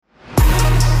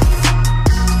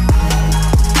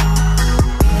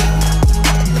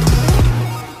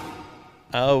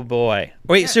boy.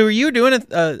 Wait, so were you doing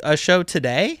a show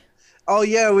today? Oh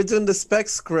yeah, we're doing the spec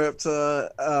script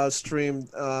stream,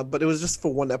 but it was just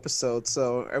for one episode,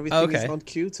 so everything is on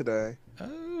cue today.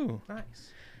 Oh,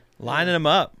 Nice. lining them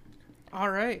up. All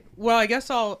right. Well, I guess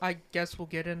we'll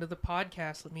get into the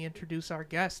podcast. Let me introduce our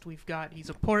guest. He's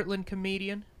a Portland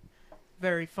comedian,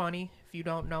 very funny. If you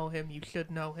don't know him, you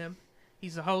should know him.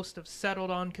 He's a host of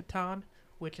Settled on Catan,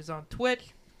 which is on Twitch.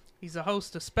 He's a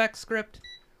host of Spec Script,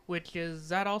 which is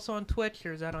that also on Twitch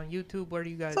or is that on YouTube? Where do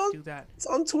you guys do that? It's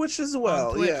on Twitch as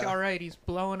well. On Twitch, yeah. All right. He's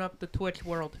blowing up the Twitch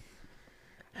world.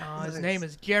 Nice. His name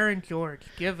is Jaron George.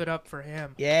 Give it up for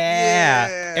him.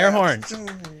 Yeah. Air horn.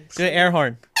 Do an air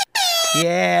horn.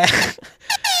 Yeah.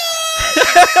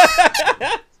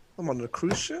 I'm on a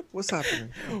cruise ship. What's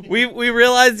happening? We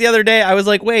realized the other day. I was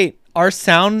like, wait, our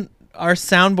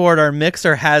soundboard, our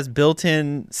mixer has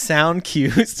built-in sound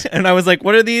cues, and I was like,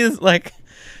 what are these? Like,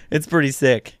 it's pretty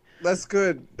sick. That's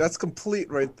good. That's complete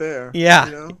right there. Yeah.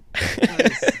 You know?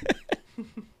 Nice.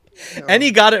 And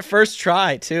he got it first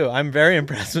try too. I'm very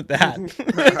impressed with that.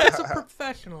 He's a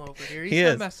professional over here. He's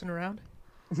not messing around.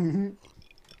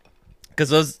 Because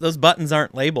those buttons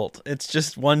aren't labeled. It's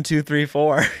just 1, 2, 3,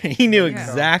 4. He knew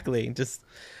exactly. Just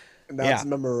it's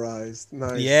memorized.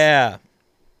 Nice. Yeah.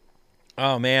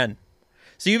 Oh man.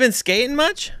 So you've been skating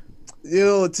much?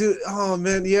 Yo, dude. Oh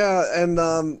man, yeah. And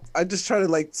I just try to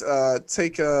like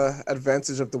take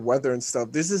advantage of the weather and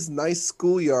stuff. There's this nice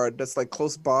schoolyard that's like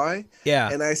close by. Yeah.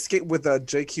 And I skate with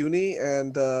Jay Cuny,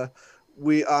 and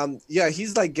we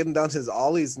he's like getting down his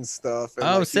ollies and stuff. And,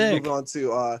 like, sick. He's moving on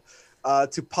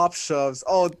to pop shoves.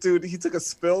 Oh, dude, he took a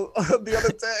spill the other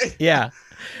day. Yeah.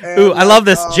 And, ooh, I love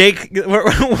this. Jake,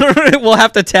 we'll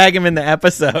have to tag him in the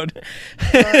episode.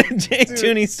 Jake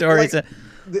Tooney stories. Like,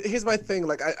 here's my thing.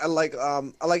 Like I like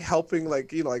helping,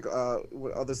 like, you know, like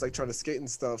with others like trying to skate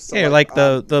and stuff. So yeah, like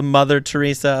the Mother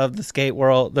Teresa of the skate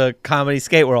world, the comedy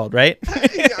skate world, right?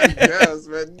 Yeah, I guess,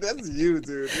 man. That's you,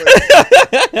 dude.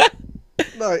 Like,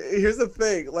 no, here's the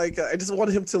thing. Like, I just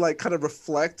want him to like kind of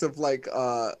reflect of like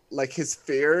his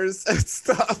fears and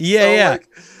stuff. Yeah, so, yeah. Like,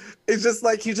 it's just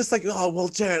like he's just like, oh well,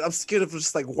 Jared, I'm scared of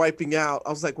just like wiping out. I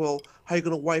was like, well, how are you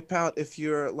gonna wipe out if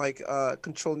you're like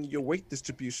controlling your weight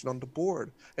distribution on the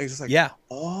board? And he's just like, yeah,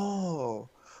 oh,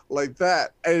 like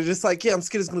that. And it's just like, yeah, I'm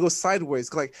scared it's gonna go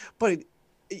sideways. Like, but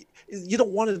you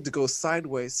don't want it to go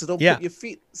sideways, so don't put your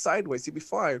feet sideways. You'll be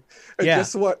fine. And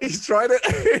guess what? He tried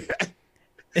it.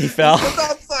 He fell. He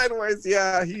down sideways.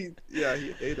 Yeah, he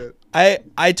ate it.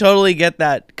 I totally get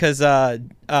that because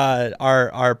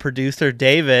our producer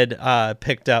David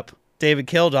picked up David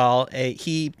Kildall.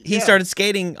 He started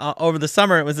skating over the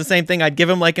summer. It was the same thing. I'd give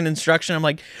him like an instruction. I'm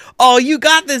like, oh, you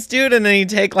got this, dude. And then he'd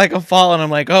take like a fall, and I'm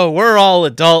like, oh, we're all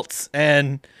adults,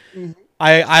 and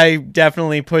I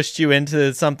definitely pushed you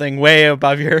into something way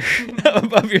above your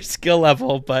above your skill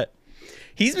level. But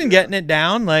he's been getting it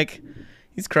down. Like,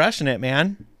 he's crushing it,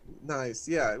 man. Nice.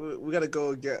 Yeah, we gotta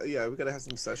go again. Yeah, we gotta have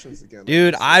some sessions again.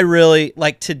 Dude, I really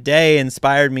like today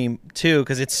inspired me too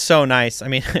because it's so nice. I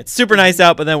mean, it's super nice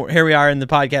out, but then here we are in the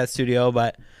podcast studio.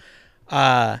 But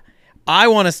I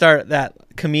want to start that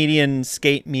comedian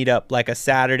skate meetup like a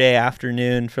Saturday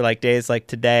afternoon for like days like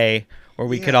today, where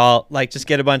we could all like just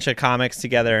get a bunch of comics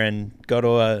together and go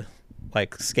to a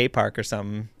like skate park or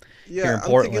something. Yeah,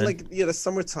 I'm thinking like the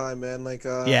summertime, man. Like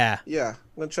yeah. I'm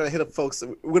gonna try to hit up folks.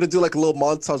 We're gonna do like a little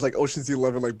montage, like Ocean's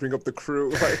 11, like bring up the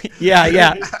crew. Like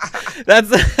yeah.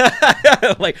 That's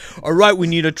like, all right, we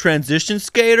need a transition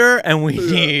skater, and we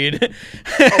need.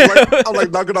 I'm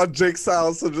like knocking on Jake's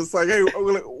house, and just like, hey,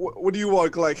 what do you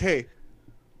want? Like, hey,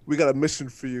 we got a mission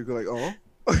for you. Like, oh.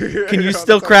 Can you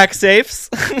still crack safes?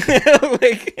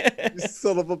 Like, you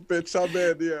son of a bitch, I'm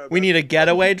in. Yeah. We need a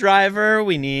getaway driver.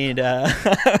 We need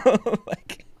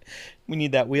like, we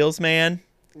need that wheels man.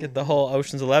 Get the whole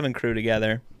Ocean's 11 crew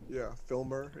together. Yeah,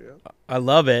 filmer. Yeah. I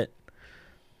love it.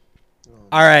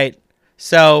 All right.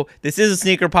 So this is a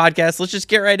sneaker podcast. Let's just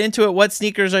get right into it. What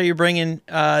sneakers are you bringing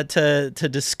to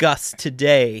discuss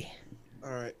today?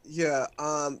 All right. Yeah.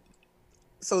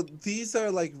 So these are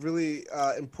like really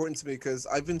important to me because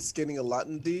I've been skating a lot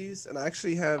in these, and I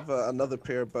actually have another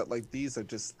pair, but like these are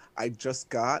I just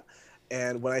got,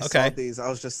 and when I saw these, I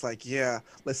was just like, yeah,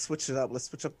 let's switch it up. Let's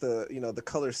switch up the the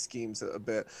color schemes a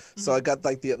bit. So I got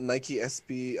like the Nike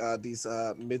SB these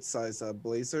mid-size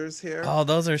blazers here. Oh,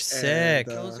 those are sick.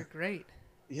 Those are great.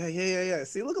 Yeah.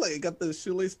 See, look like it got the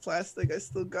shoelace plastic I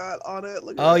still got on it.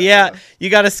 Look at that. Yeah, you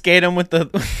got to skate them with the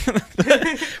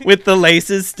with the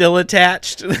laces still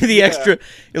attached. The extra.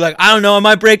 You're like, I don't know, I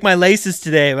might break my laces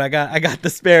today, but I got the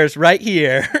spares right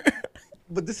here.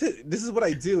 but this is what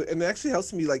I do, and it actually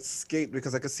helps me like skate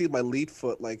because I can see my lead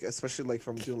foot, like especially like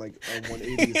from doing like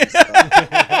 180s and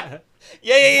stuff.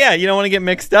 Yeah. You don't want to get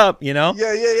mixed up, you know?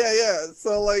 Yeah.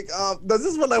 So like, this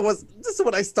is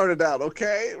when I started out.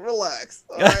 Okay, relax.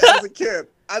 All right, as a kid,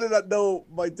 I did not know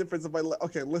my difference of my.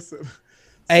 Okay, listen.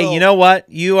 Hey, So- you know what?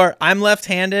 I'm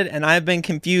left-handed, and I've been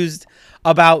confused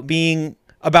about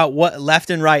what left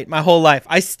and right my whole life.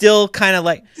 I still kind of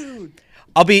like. Dude.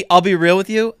 I'll be real with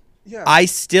you. Yeah. I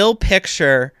still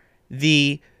picture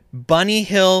the Bunny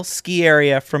Hill ski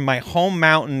area from my home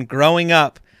mountain growing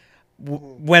up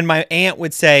when my aunt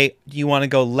would say, do you want to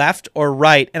go left or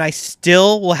right? And I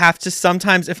still will have to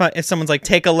sometimes, if someone's like,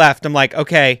 take a left, I'm like,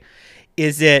 okay,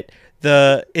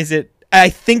 I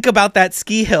think about that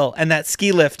ski hill and that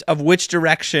ski lift of which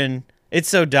direction. It's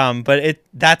so dumb, but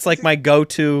that's like my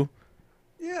go-to.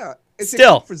 Yeah. It's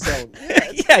Still. your comfort zone.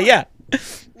 Yeah.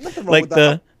 Nothing wrong Like with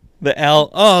that. the L.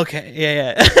 Oh, okay.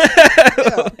 Yeah.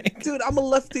 Yeah. Dude, I'm a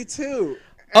lefty too.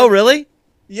 Oh, really?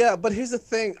 Yeah, but here's the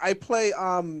thing. I play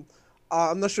I'm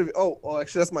not sure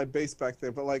actually that's my bass back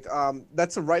there, but like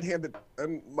that's a right-handed,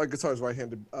 and my guitar is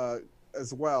right-handed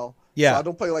as well. Yeah. So I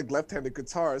don't play like left-handed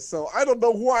guitars, so I don't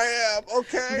know who I am,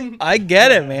 okay? I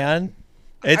get it, man.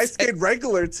 I skate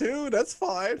regular too. That's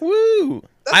fine. Woo.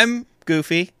 I'm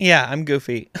goofy. Yeah, I'm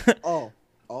goofy. Oh.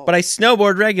 But I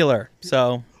snowboard regular.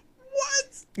 So, What?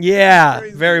 yeah,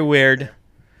 Crazy. very weird.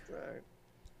 Right.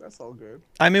 That's all good.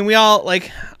 I mean, we all like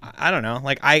I don't know.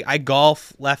 Like I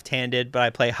golf left-handed, but I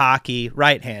play hockey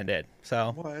right-handed.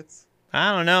 So, What?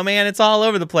 I don't know, man. It's all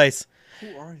over the place.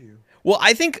 Who are you? Well,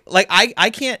 I think like I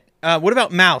can't what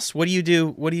about mouse? What do you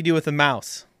do with a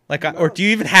mouse? Like or do you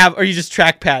even have, or you just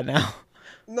trackpad now?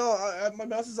 No, my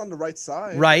mouse is on the right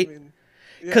side. Right. I mean,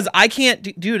 Because I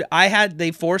can't, dude,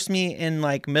 they forced me in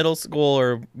like middle school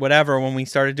or whatever when we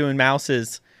started doing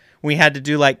mouses. We had to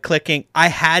do like clicking. I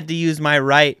had to use my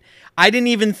right. I didn't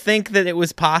even think that it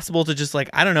was possible to just like,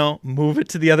 I don't know, move it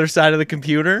to the other side of the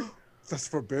computer. That's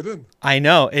forbidden. I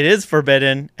know, it is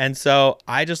forbidden. And so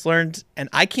I just learned, and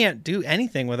I can't do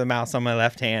anything with a mouse on my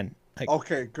left hand. Like,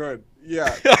 Okay, good.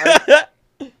 Yeah.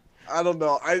 I don't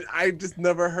know. I just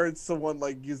never heard someone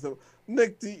like use them.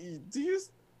 Nick, do you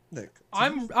use Nick?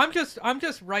 I'm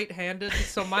just right-handed,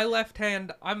 so my left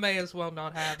hand I may as well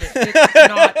not have it. It's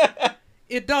not.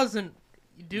 It doesn't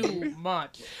do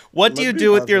much. what do Let you me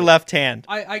do with have your it. left hand?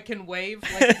 I can wave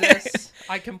like this.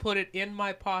 I can put it in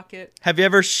my pocket. Have you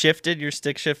ever shifted your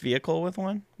stick shift vehicle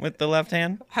with the left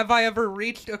hand? Have I ever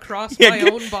reached across Yeah, my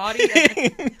good. own body?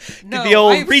 No, the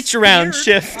old I've reach around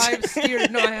steered- shift. I've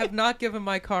steered. No, I have not given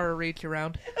my car a reach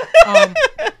around.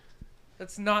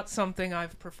 That's not something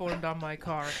I've performed on my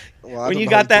car. Well, I When don't you know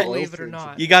got how to that- do oil Believe it or changes.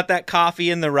 not. You got that coffee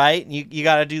in the right, and you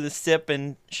got to do the sip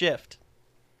and shift.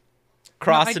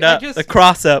 Cross I- it I up. just- The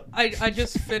cross up. I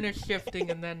just finished shifting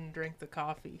and then drink the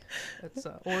coffee. That's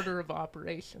order of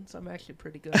operations. I'm actually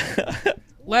pretty good at it.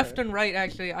 Left and right,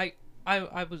 actually,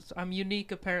 I'm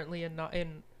unique apparently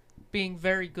in being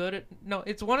very good at. No,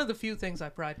 it's one of the few things I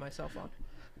pride myself on.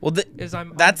 Well,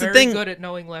 I'm that's the very thing. good at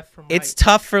knowing left from right. It's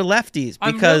tough for lefties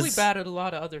I'm because really bad at a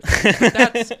lot of other things. But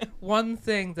that's one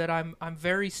thing that I'm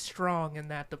very strong in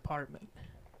that department.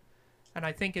 And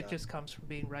I think it just comes from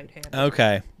being right-handed.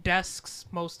 okay, Desks,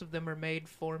 most of them are made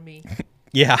for me.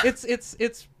 yeah. It's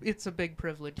a big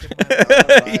privilege in my life.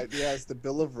 All right. Yeah, it's the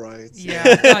Bill of Rights. Yeah,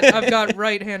 I've got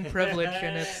right-hand privilege,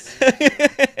 and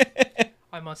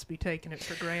I must be taking it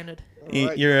for granted. All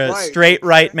right, You're a right. straight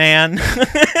right man.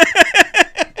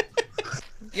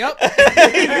 Yep.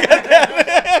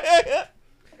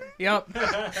 Yep.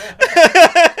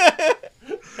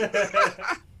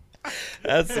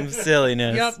 That's some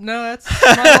silliness. Yep. No,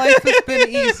 my life has been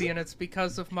easy, and it's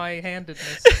because of my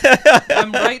handedness.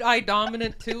 I'm right eye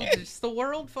dominant too. Just the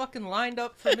world fucking lined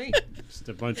up for me. Just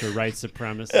a bunch of white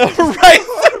supremacists. Right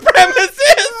supremacists.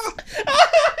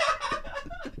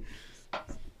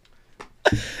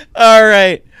 All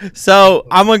right, so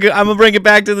I'm gonna bring it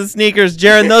back to the sneakers,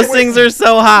 Jaron. Those things are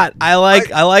so hot. I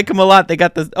like them a lot. They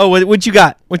got this. Oh, what you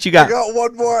got? What you I got? got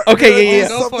one more. Okay, We're gonna yeah. do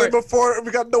Go for something it. before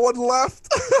we got no one left.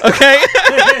 Okay.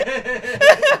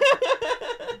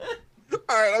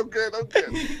 All right, I'm good.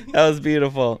 That was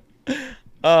beautiful.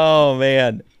 Oh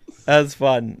man, that was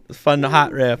fun. Fun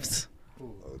hot riffs,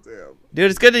 Oh damn. dude.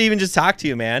 It's good to even just talk to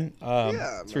you, man.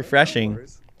 Yeah, It's man, refreshing. no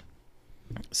worries.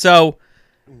 So,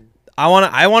 I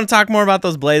want to talk more about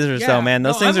those Blazers, though, man.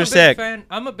 Those things I'm are a big sick.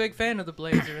 I'm a big fan of the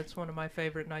Blazer. It's one of my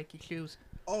favorite Nike shoes.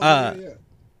 Oh yeah.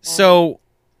 So,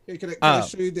 Hey, can I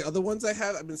show you the other ones I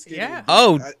have? I've been skating. Yeah.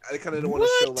 Oh, I kind of don't want to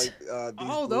show what? like these.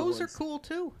 Oh, blue those ones. are cool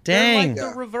too. Dang. They're like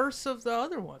Yeah. the reverse of the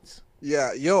other ones.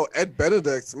 Yeah, yo, Ed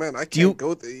Benedict, man, I you- can't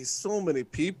go there. So many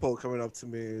people coming up to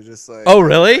me, just like, Oh,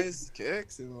 really? Nice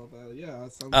kicks and all that. Yeah,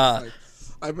 so I'm Uh. just like,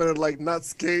 I better like not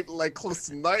skate like close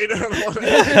to night. I don't want to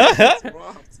get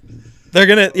robbed.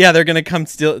 They're gonna come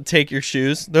take your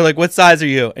shoes. They're like, "What size are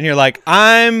you?" And you're like,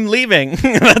 "I'm leaving."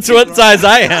 That's what size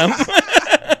I am.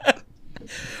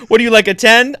 What are you, like a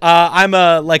 10?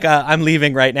 I'm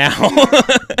leaving right now.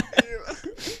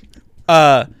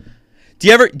 Do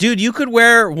you ever, dude? You could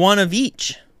wear one of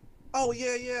each. Oh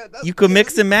yeah. You could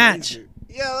mix that'd and be match. crazy.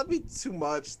 Yeah, that'd be too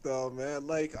much though, man.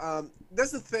 Like,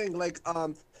 that's the thing. Like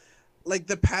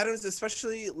the patterns,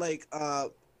 especially like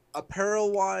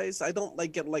apparel wise, I don't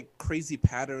like get like crazy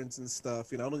patterns and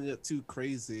stuff. You know, I don't get too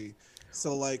crazy.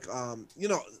 So like,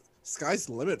 sky's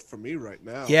the limit for me right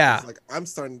now. Yeah. 'Cause, like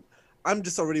I'm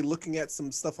just already looking at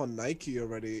some stuff on Nike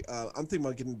already. I'm thinking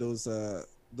about getting those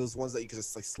ones that you can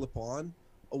just like slip on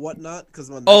or whatnot. Because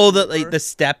The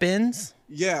step-ins.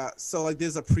 yeah. So like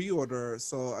there's a pre-order,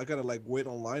 so I gotta like wait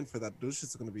online for that. Those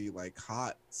shit's gonna be like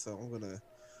hot. So I'm gonna.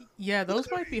 Yeah, those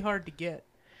might be hard to get.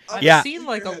 I've Yeah. seen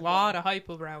like a lot of hype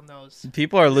around those.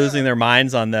 People are losing their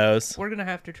minds on those. We're gonna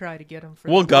have to try to get them for.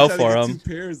 We'll the- go Trying to for get 'em. 2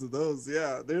 pairs of those.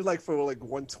 Yeah, they're like for like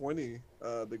 120.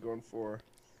 They're going for.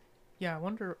 Yeah, I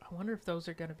wonder if those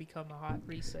are gonna become a hot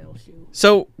resale shoe.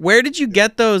 So, where did you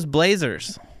get those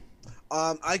blazers?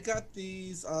 I got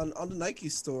these on the Nike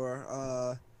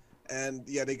store. And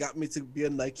yeah, they got me to be a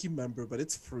Nike member, but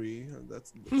it's free.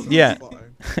 That's Yeah.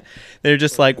 fine. They're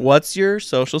just like, "What's your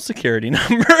social security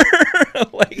number?"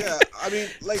 Like, Yeah, I mean,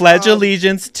 like pledge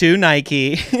allegiance to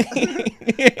Nike.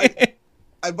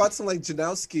 I bought some like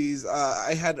Janowskis.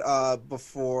 I had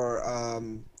before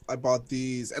I bought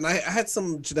these, and I had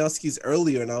some Janowskis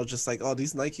earlier, and I was just like, oh,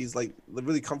 these Nikes like they're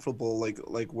really comfortable,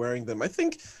 like wearing them. I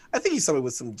think you saw me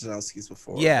with some Janowskis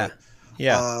before. Yeah. but,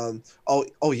 Yeah.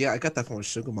 Oh yeah, I got that from a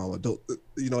Sugar Mama. Don't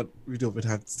you know what? We don't even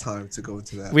have time to go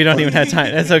into that. We don't But- even have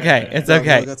time. It's okay. It's No,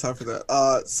 okay. I got time for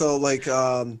that. So like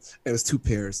it was 2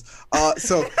 pairs.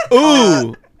 So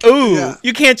Ooh. Ooh, yeah.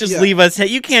 you can't just Yeah. leave us.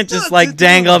 You can't just No, like dude,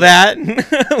 dangle that.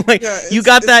 Like Yeah, you it's-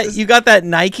 got that. it's- You got that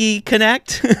Nike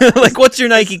Connect. Like, what's your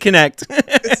Nike Connect?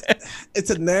 it's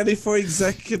a nanny for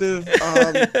executive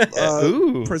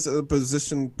Ooh.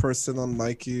 position person on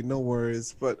Nike. No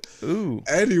worries. But Ooh.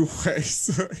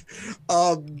 anyways,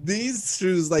 these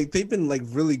shoes like they've been like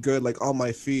really good like on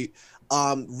my feet.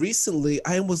 Recently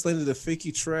I almost landed a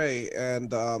fakey tray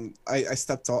and I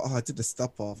stepped off. Oh, I did the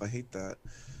step off. I hate that.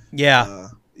 Yeah,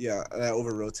 Yeah, and I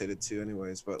over rotated too.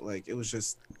 Anyways, but like it was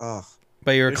just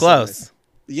but you were they're so close. nice.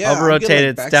 Yeah, Over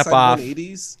rotated, step off.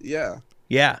 180s. Yeah.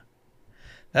 Yeah,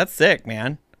 that's sick,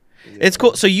 man. Yeah. It's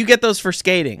cool. So you get those for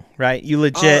skating, right? You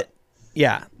legit.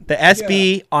 Yeah, the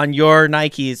SB on your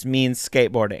Nikes means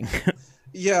skateboarding.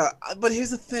 Yeah, but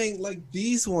here's the thing, like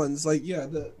these ones, like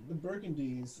the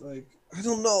burgundies, like I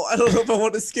don't know if I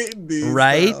want to skate in these,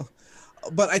 Right? now.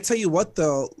 But I tell you what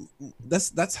though,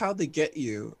 that's how they get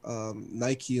you.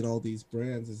 Nike and all these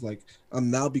brands is like I'm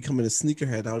now becoming a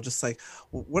sneakerhead. I was just like,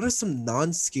 what are some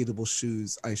non-skatable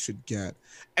shoes I should get?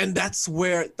 And that's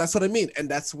what I mean, and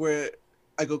that's where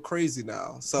I go crazy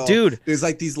now. So Dude. there's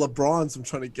like these LeBrons I'm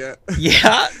trying to get.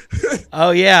 Yeah.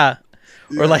 Oh yeah.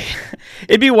 Yeah. Or like,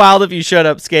 it'd be wild if you showed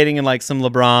up skating in like some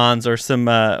LeBrons or some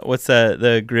what's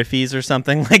the Griffies or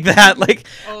something like that. Like,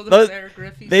 Oh, those- those Air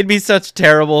Griffies. they'd be such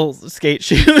terrible skate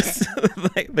shoes,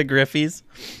 like the Griffies.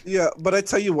 Yeah, but I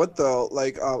tell you what though,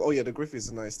 like oh yeah, the Griffies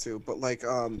are nice too. But like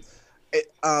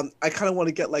I kind of want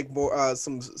to get like more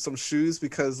some shoes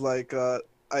because like I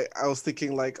was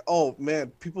thinking like, oh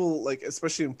man, people like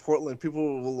especially in Portland,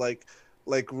 people will like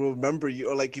remember you,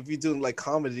 or like if you're doing like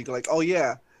comedy, you go like, oh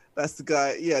yeah, that's the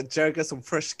guy. Yeah, Jared got some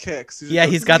fresh kicks. Yeah,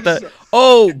 he's got the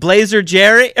Blazer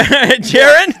Jerry,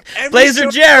 Jaren, Every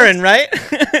Blazer show- Jaren, right?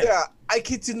 Yeah, I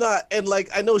kid you not. And like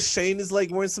I know Shane is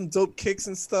like wearing some dope kicks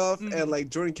and stuff, Mhm. and like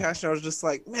Jordan Cash, and I was just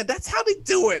like, man, that's how they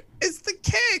do it. It's the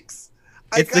kicks.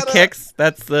 It's the kicks.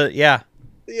 That's the yeah.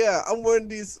 Yeah, I'm wearing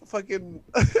these fucking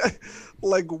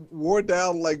like wore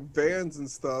down like Vans and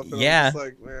stuff. And Yeah. I'm just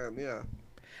like, man, yeah.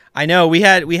 I know we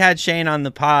had Shane on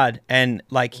the pod, and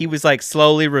like he was like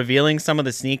slowly revealing some of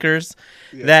the sneakers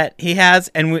Yeah. that he has,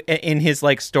 and in his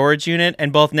like storage unit,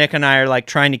 and both Nick and I are like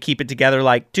trying to keep it together.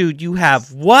 Like, dude, you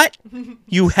have what?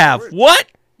 You have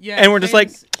what? Yeah, and we're just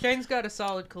like- Shane's got a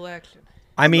solid collection.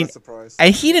 I I'm mean, not surprised.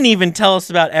 and he didn't even tell us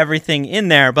about everything in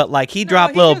there, but like he No,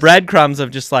 dropped he little just- breadcrumbs of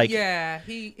just like Yeah,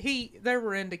 he there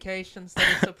were indications that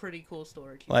it's a pretty cool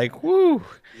storage. like woo.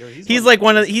 Yo, He's like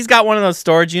he's got one of those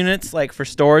storage units like for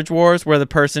Storage Wars where the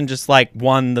person just like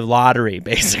won the lottery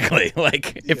basically,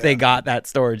 like if they Yeah. got that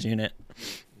storage unit.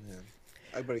 Yeah.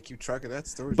 I better keep track of that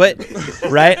storage. But unit.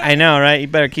 right, I know, right? You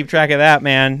better keep track of that,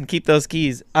 man. Keep those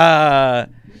keys.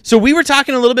 So we were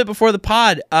talking a little bit before the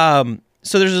pod.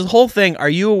 So there's this whole thing. Are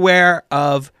you aware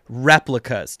of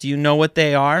replicas? Do you know what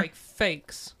they are? Like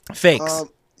fakes. Fakes.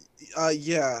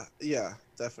 Yeah,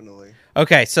 definitely.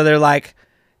 Okay, so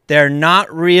they're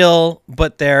not real,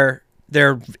 but they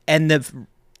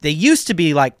used to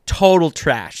be like total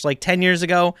trash. Like 10 years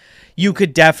ago, you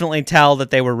could definitely tell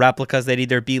that they were replicas. They'd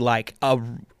either be like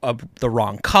the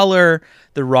wrong color,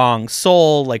 the wrong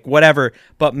sole, like whatever.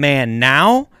 But man,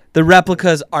 now the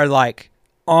replicas are like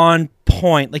on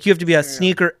point. Like you have to be a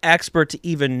sneaker expert to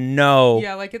even know.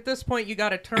 Yeah, like at this point, you got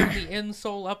to turn the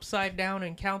insole upside down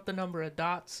and count the number of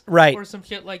dots. Right. Or some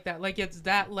shit like that. Like it's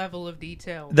that level of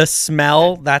detail. The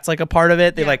smell, that's like a part of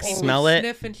it. They like people smell it.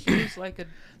 Sniff and choose like a.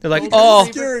 They're like, golden oh.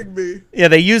 retriever. Scaring me. Yeah,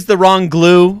 they use the wrong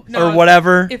glue No, or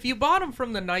whatever. If you bought them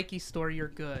from the Nike store, you're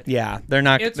good. Yeah, they're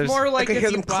not. It's there's- more like can if hear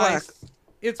you them buy. clack.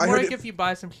 It's I more heard like it- if you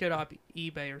buy some shit off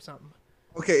eBay or something.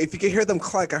 Okay, if you can hear them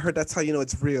clack, I heard that's how you know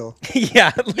it's real.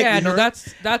 yeah. like- Yeah, you no, heard-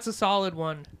 that's a solid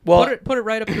one. Well- put it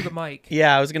right up to the mic.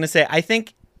 Yeah, I was gonna say. I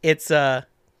think it's Yeah.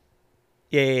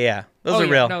 Those Oh, are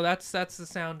yeah, real. No, that's the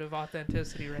sound of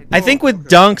authenticity right I there. think with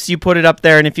dunks, you put it up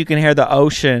there, and if you can hear the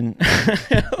ocean,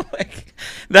 like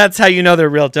that's how you know they're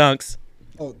real dunks.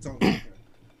 Oh, don't.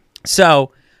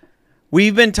 So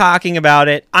we've been talking about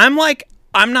it. I'll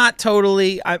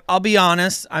be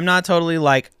honest. I'm not totally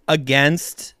like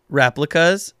against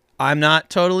replicas. I'm not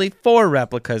totally for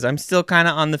replicas. I'm still kind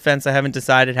of on the fence. I haven't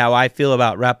decided how I feel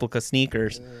about replica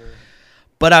sneakers.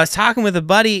 But I was talking with a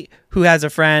buddy who has a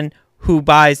friend who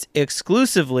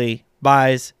exclusively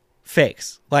buys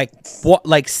fakes.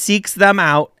 Like seeks them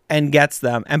out and gets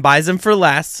them and buys them for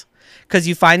less. Because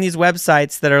you find these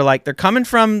websites that are like, they're coming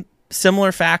from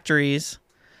similar factories.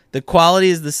 The quality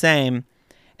is the same.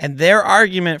 And their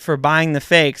argument for buying the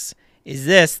fakes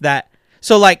is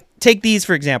so like, take these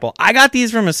for example. I got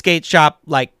these from a skate shop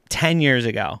like 10 years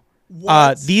ago.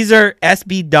 What? These are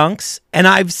SB Dunks, and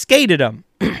I've skated them.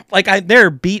 They're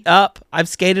beat up. I've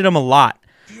skated them a lot.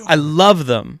 I love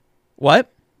them.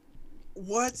 What?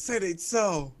 What? Said it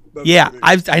so. No, Yeah,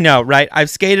 I'm kidding. I know, right? I've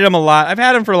skated them a lot. I've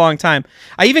had them for a long time.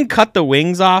 I even cut the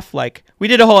wings off. Like, we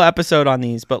did a whole episode on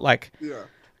these, but like, Yeah.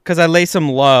 because I lace them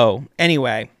low.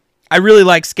 Anyway, I really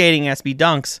like skating SB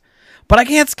Dunks, but I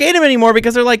can't skate them anymore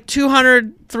because they're like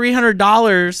 $200,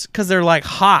 $300 because they're like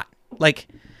hot. Like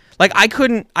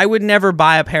I would never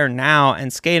buy a pair now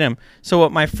and skate them. So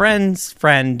what my friend's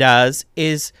friend does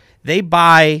is they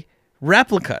buy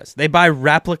replicas. They buy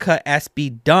replica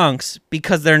SB Dunks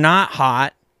because they're not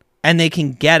hot and they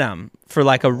can get them for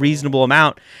like a reasonable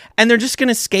amount. And they're just going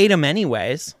to skate them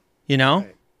anyways, you know?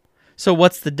 Right. So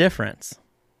what's the difference?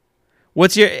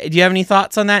 Do you have any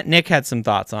thoughts on that? Nick had some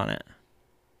thoughts on it.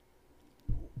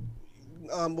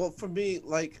 Well, for me,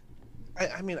 like,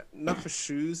 I mean, not for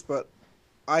shoes, but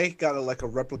I got a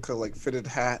replica like fitted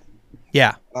hat.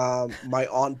 Yeah. My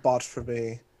aunt bought for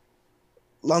me.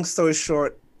 Long story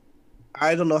short,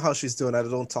 I don't know how she's doing. I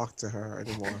don't talk to her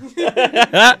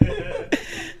anymore.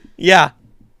 Yeah.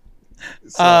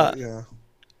 So, yeah.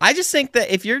 I just think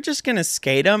that if you're just going to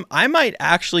skate them, I might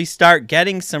actually start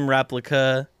getting some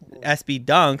replica SB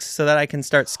Dunks so that I can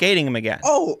start skating them again.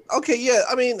 Oh, okay, yeah.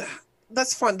 I mean,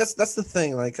 that's fine. That's the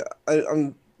thing. Like,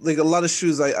 I'm like a lot of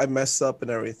shoes I mess up and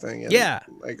everything. And, Yeah.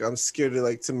 Like I'm scared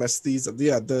to mess these up.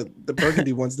 Yeah, the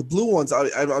burgundy ones, the blue ones.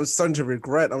 I'm starting to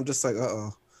regret. I'm just like,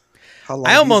 how long?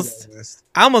 I almost- these gonna last?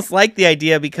 I almost like the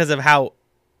idea because of how,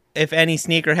 if any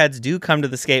sneakerheads do come to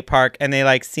the skate park and they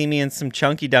like see me in some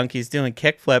chunky donkeys doing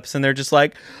kick flips and they're just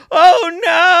like,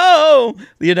 oh no,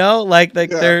 you know, like Yeah.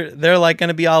 they're like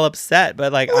gonna be all upset,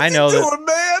 but like What I you know that doing,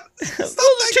 man? Stop Those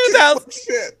are that 2,000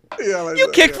 shit. Yeah, like you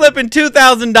that, kick yeah. flipping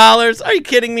 $2,000. Are you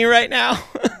kidding me right now?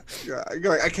 Yeah,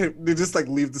 I can't. They just like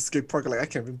leave the skate park. Like I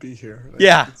can't even be here. Like,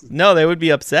 Yeah, it's- no, they would be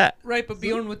upset. Right, but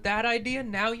beyond with that idea,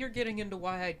 now you're getting into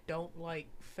why I don't like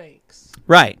fakes.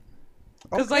 Right.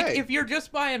 Because like okay. if you're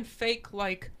just buying fake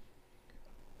like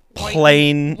white-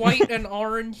 Plain. white and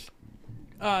orange,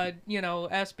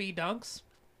 SB Dunks,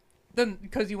 then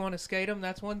because you want to skate them,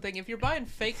 that's one thing. If you're buying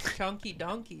fake chunky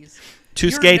donkeys To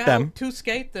you're skate now- them. to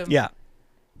skate them, Yeah.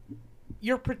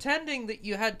 you're pretending that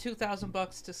you had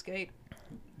 $2,000 to skate.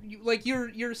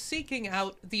 You're seeking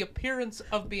out the appearance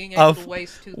of being able Of to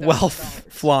waste $2,000.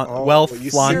 Wealth you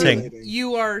flaunting. simulating.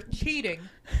 You are cheating.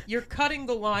 You're cutting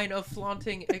the line of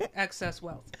flaunting excess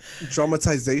wealth.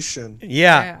 Dramatization.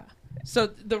 Yeah. So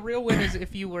the real win is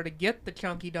if you were to get the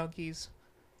chunky donkeys,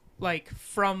 like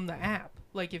from the app,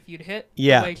 like if you'd hit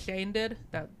Yeah. the way Shane did,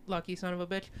 that lucky son of a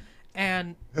bitch,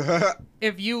 and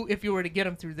if you were to get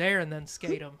them through there and then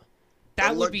skate them,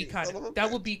 That would be Lucky son of a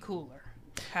that would bitch. be cooler.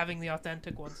 Having the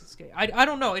authentic ones to skate. I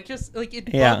don't know. It just like it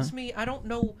Yeah. bugs me. I don't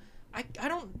know. I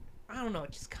don't know.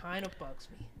 It just kind of bugs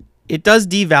me. It does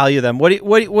devalue them. What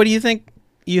do you think?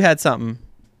 You had something.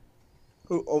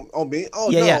 Who? Oh, me? Oh,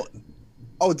 Yeah, no. yeah.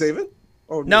 Oh, David?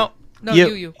 Oh, me. No. No,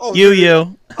 you. you. Oh, You.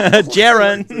 David. You.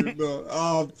 Jaron. Dude,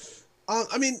 no.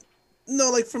 I mean, no,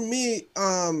 like for me,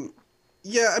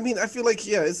 yeah, I mean, I feel like,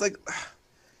 yeah, it's like,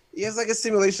 yeah, it's like a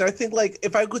simulation. I think like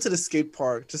if I go to the skate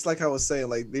park, just like I was saying,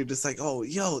 like they're just like, oh,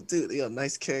 yo, dude,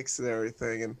 nice kicks and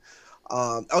everything. And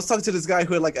I was talking to this guy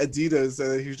who had like Adidas,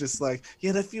 and he was just like,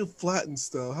 yeah, they feel flat and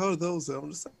stuff. How are those? And I'm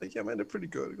just like, yeah, man, they're pretty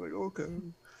good. Like, okay.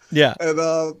 Yeah. And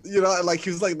you know, like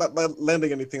he was like not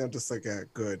landing anything. I'm just like, yeah,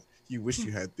 good. You wish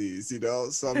you had these, you know.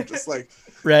 So I'm just like,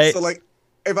 Right. so like,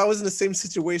 if I was in the same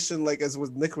situation, like as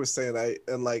what Nick was saying,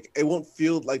 and like it won't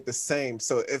feel like the same.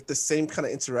 So if the same kind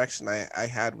of interaction I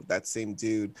had with that same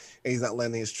dude, and he's not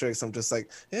landing his tricks, I'm just like,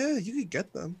 yeah, you could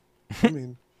get them. I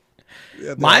mean,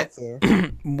 yeah, they're out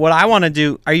there. What I want to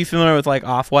do. Are you familiar with like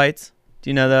off-whites? Do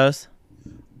you know those?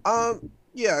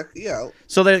 Yeah, yeah.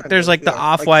 So Kind there's of, like the yeah, like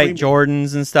off-white cream.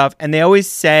 Jordans and stuff, and they always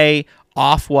say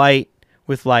off-white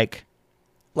with like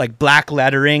black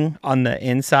lettering on the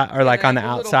inside or like They on the have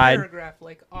a little outside. paragraph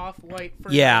like off-white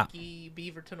for Yeah. Nike,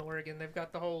 Beaverton, Oregon. They've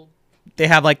got the whole. They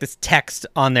have like this text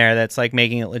on there that's like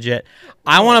making it legit.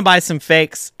 I want to buy some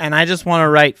fakes, and I just want to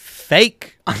write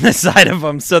fake on the side of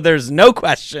them, so there's no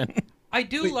question. I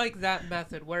do like that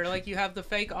method where like you have the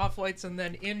fake off-whites and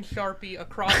then in Sharpie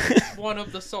across one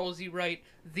of the soles you write,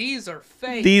 "These are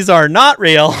fake." These are not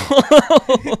real.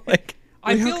 Like,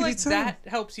 I Wait, how feel can you like tell? that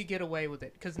helps you get away with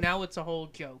it because now it's a whole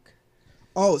joke.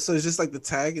 Oh, so it's just like the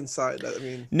tag inside. I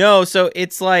mean, no, so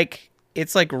it's like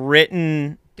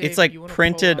written. Dave, it's like you wanna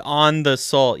printed pull up- on the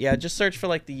sole. Yeah, just search for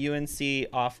like the UNC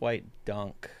off-white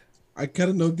dunk. I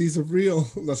gotta know these are real.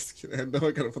 No, just kidding. I know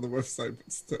I got it from the website,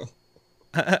 but still.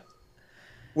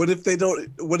 What if they don't?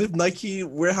 What if Nike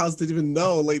warehouse didn't even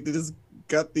know? Like they just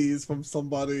got these from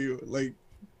somebody, like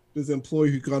this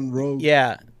employee who gone rogue.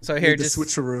 Yeah. So here, Made the just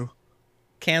switcheroo.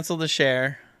 cancel the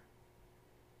share.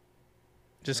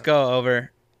 Just go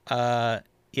over.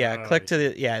 Yeah, click to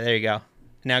the. Yeah, there you go.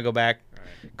 Now go back.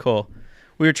 Cool.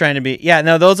 We were trying to be. Yeah,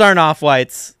 no, those aren't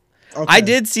off-whites. Okay. I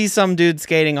did see some dude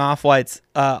skating off-whites,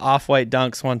 off-white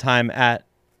dunks one time at,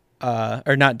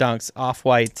 or not dunks,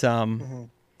 off-white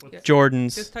Yeah.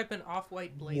 Jordans. Just type in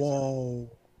off-white blazer. Whoa.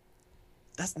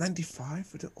 That's 95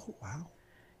 for the. Oh wow.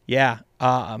 Yeah.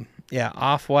 Yeah,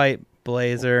 off-white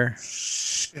blazer.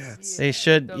 Shit. They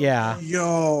should. those Yeah. things.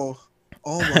 Yo.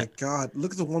 Oh my God.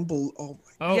 Look at the one below. Oh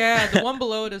my. Oh, Yeah, the one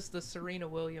below it is the Serena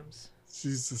Williams.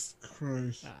 Jesus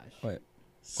Christ. Wait.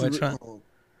 Which one? Oh,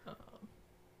 oh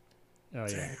yeah.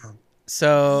 damn.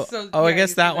 So, So, oh, I yeah, guess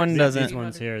you see that one These doesn't.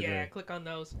 ones here, Yeah, the- click on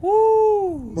those.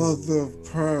 Woo! Mother of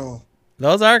pearl.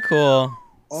 Those are cool.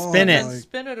 Oh Spin it. And my-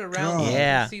 spin it around God. so you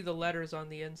Yeah. can see the letters on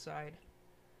the inside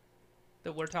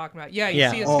that we're talking about. Yeah, you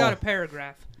Yeah. see it's Oh. got a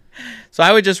paragraph. So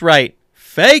I would just write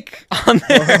fake on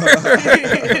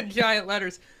there. In giant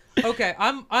letters. Okay,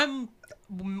 I'm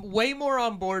way more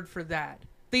on board for that.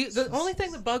 The only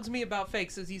thing that bugs me about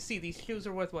fakes is you see these shoes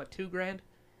are worth what, $2,000?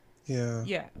 Yeah.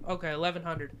 Yeah, okay,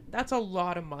 1,100. That's a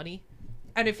lot of money.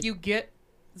 And if you get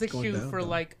the going shoe down, for though.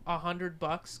 like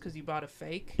 $100 because you bought a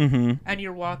fake, Mm-hmm. and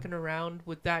you're walking around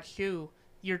with that shoe,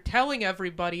 you're telling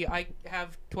everybody I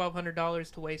have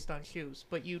 $1,200 to waste on shoes,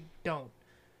 but you don't.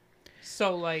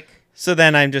 So like, So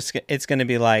then it's going to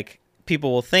be like,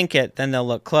 people will think it, then they'll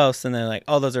look close, and they're like,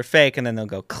 oh, those are fake, and then they'll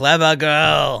go, clever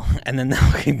girl, and then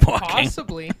they'll keep walking.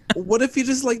 possibly. What if you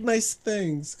just like nice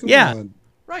things? Come Yeah. on.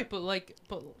 Right, but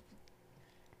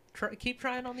keep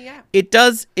trying on the app. It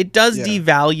does Yeah.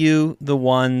 devalue the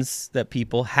ones that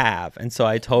people have, and so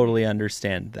I totally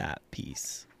understand that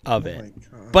piece of Oh it. my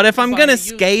God. But if I'm Buy gonna used-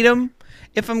 skate them,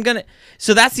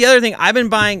 so that's the other thing. I've been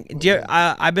buying.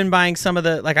 I've been buying some of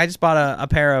the, like, I just bought a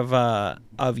pair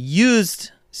of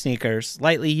used sneakers,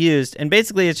 lightly used, and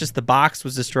basically it's just the box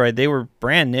was destroyed. They were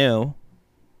brand new.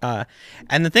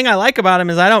 And the thing I like about them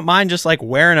is I don't mind just like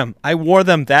wearing them. I wore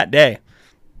them that day.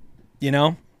 You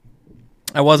know,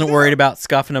 I wasn't worried about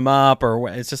scuffing them up, or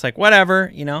it's just like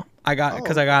whatever. You know, I got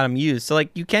them used. So like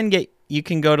you can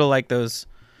go to like those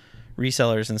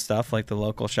resellers and stuff, like the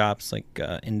local shops, like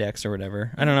Index or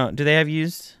whatever. I don't know. Do they have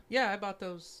used? Yeah, I bought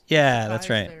those. Yeah, that's ties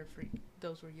right. there for-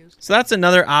 those were used. So that's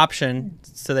another option,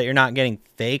 so that you're not getting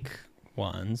fake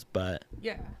ones, but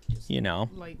Yeah, just you know,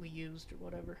 lightly used or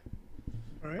whatever.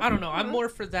 Alright. I don't know. I'm more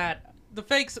for that. The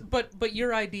fakes, but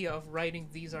your idea of writing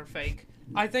these are fake,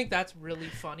 I think that's really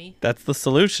funny. that's the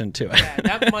solution to it. Yeah,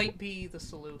 that might be the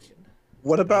solution.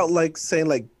 What about like saying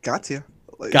like gotcha?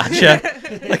 Like, Gotcha.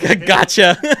 Like a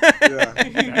gotcha. Yeah.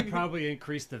 That probably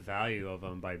increased the value of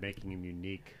them by making them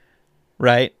unique.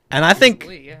 Right. And I think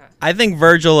Probably, yeah.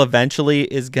 Virgil eventually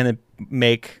is gonna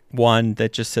make one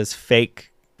that just says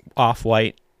fake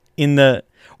Off-White in the,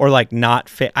 or like not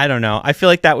fake. I don't know. I feel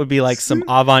like that would be like some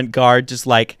avant-garde, just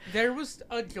like, There was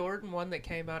a Jordan one that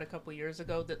came out a couple years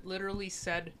ago that literally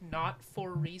said "not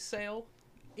for resale"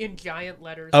 in giant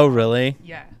letters. oh really?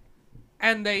 Yeah,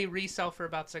 and they resell for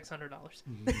about $600.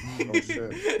 Oh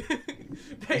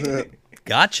shit.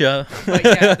 Gotcha. But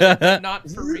yeah, the not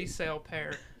for resale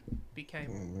pair Oh, became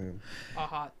man. a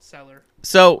hot seller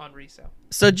So on resale.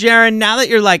 Jaron, now that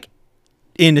you're like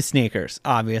into sneakers,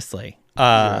 obviously,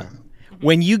 Yeah.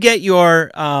 when you get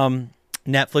your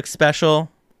Netflix special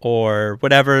or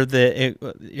whatever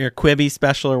your Quibi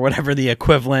special or whatever the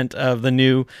equivalent of the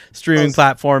new streaming Oh,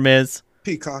 platform is,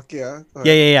 Peacock, yeah. Go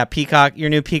yeah, ahead. Peacock, your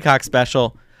new Peacock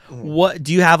special. What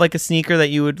do you have, like a sneaker that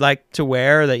you would like to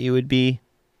wear, or that you would be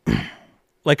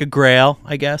like a grail,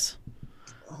 I guess?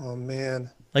 Oh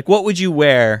man. Like, what would you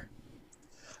wear?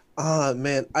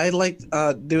 Man, I liked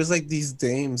there was like these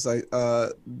Dames, I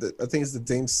think it's the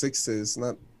Dame sixes,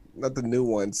 not the new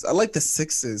ones. I like the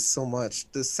sixes so much.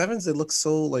 The sevens, they look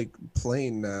so like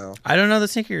plain now. I don't know the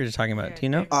sneaker you're talking about. Yeah, Do you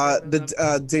know?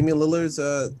 The Damian Lillard's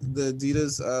the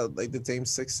Adidas like the Dame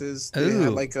sixes, they Ooh.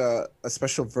 had like a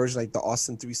special version, like the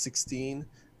Austin 316,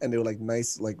 and they were like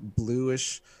nice, like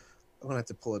bluish. I'm gonna have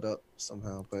to pull it up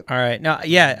somehow, but All right. No,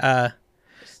 yeah,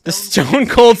 the Stone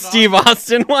Cold Steve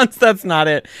Austin ones, that's not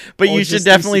it. But Oh, you should just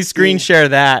definitely 316. screen share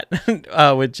that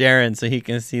with Jaron so he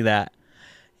can see that.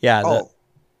 Yeah, oh,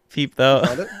 peep though.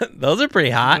 got it? Those are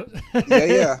pretty hot.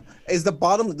 yeah. Is the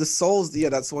bottom, the soles? Yeah,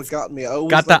 that's what got me. I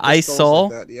always Got the liked ice soles sole?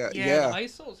 like that. Yeah, Yeah. the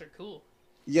ISOs are cool.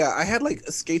 Yeah, I had like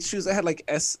skate shoes. I had like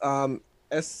S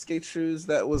skate shoes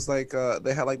that was like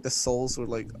they had like the soles were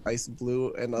like ice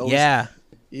blue, and I was, Yeah.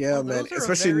 yeah, Oh, man, those are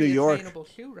especially a in New very York. attainable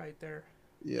shoe right there.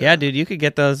 Yeah, dude, you could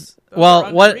get those. Those are Well,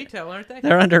 under what retail, aren't they?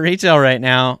 they're under retail right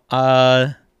now.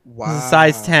 Wow.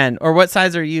 Size 10. Or what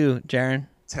size are you, Jaron?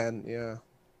 10, yeah.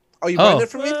 Oh, you Oh. buying it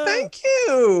for me? Thank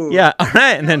you. Yeah, all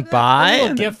right, and then that's a buy. A little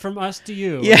and then- gift from us to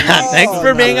you. Yeah, Oh, thanks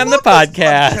for now being on the love this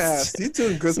podcast. You're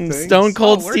doing good Some things. Stone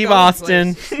Cold Oh, we're Steve going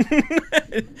Austin.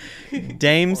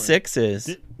 Dame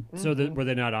sixes. So were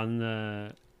they not on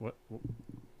the what?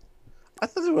 I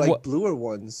thought they were like What- bluer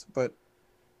ones, but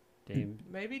Dame?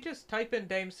 Maybe just type in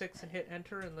Dame 6 and hit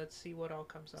enter and let's see what all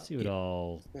comes up. See what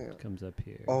all Yeah. comes up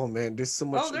here. oh man, there's so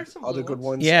much there's some other blue good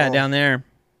ones. ones. Yeah, oh, down there.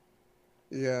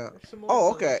 Yeah. There's some more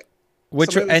Oh, blues. okay.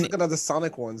 Which so maybe and it's another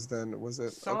Sonic ones then, was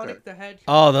it? Sonic Okay. the Hedgehog.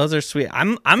 oh, those are sweet.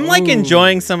 I'm like Ooh.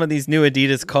 enjoying some of these new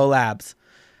Adidas collabs.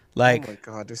 Like, Oh my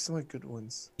god, there's so many good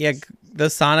ones. yeah, the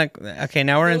Sonic. Okay,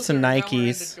 now we're in Those some are- now we're into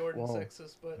Nikes. Jordan Whoa.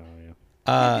 6s, but Oh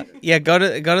yeah. Yeah, go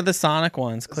to the Sonic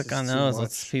ones. This Click is on too those.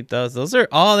 Let's much. peep those. Those are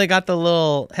they got the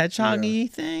little hedgehog-y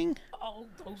thing. oh,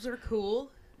 those are cool.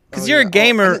 Because Oh, you're yeah. a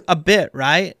gamer Oh, a bit,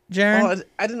 right, Jaron?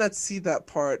 I did not see that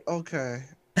part. Okay.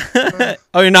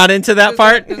 Oh, you're not into that Does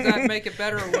part? Does that make it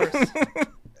better or worse?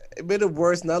 It made it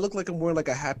worse. Now I look like I'm wearing like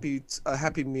a Happy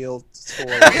Meal toy.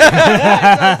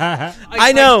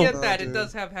 I know. I get that. Oh, It dude.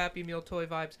 does have Happy Meal toy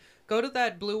vibes. Go to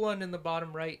that blue one in the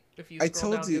bottom right if you I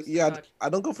scroll told down you, just a yeah. touch. I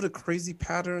don't go for the crazy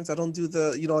patterns. I don't do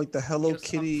the, like the Hello Just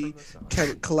up Kitty from the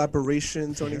side.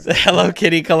 collaborations or anything. The Hello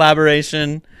Kitty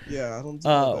collaboration. Yeah, I don't do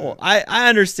all that. Well, I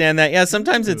understand that. Yeah,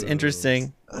 sometimes it's Ooh.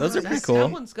 interesting. Those are pretty That cool.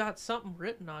 one's got something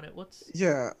written on it. What's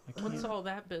Yeah, all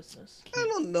that business? I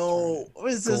don't know.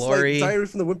 What is this, Glory. like Diary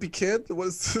from the Wimpy Kid?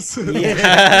 What's this?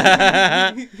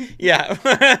 Yeah.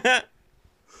 Yeah.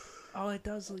 Oh, it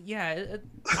does. Yeah,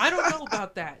 I don't know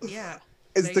about that. Yeah,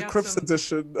 It's They the got Crips some-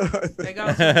 edition. they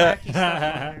got some wacky stuff on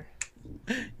there.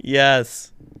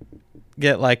 Yes.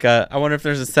 Get like I wonder if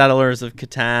there's a Settlers of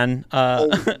Catan Oh,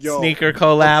 yo. sneaker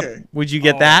collab. Okay. Would you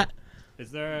get Oh. that?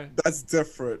 Is there? That's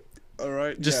different. All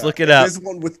right. Just yeah. look it If up. There's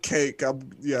one with cake.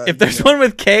 If there's one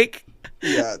with cake,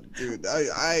 Yeah, dude.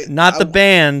 not the I-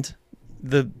 band,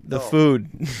 the No. food.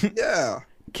 Yeah.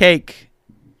 Cake.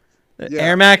 The Yeah.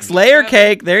 Air Max layer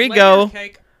cake. There you Layer go.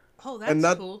 Cake. Oh, that's And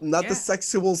not cool. not yeah. the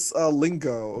sexual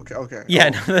lingo. Okay.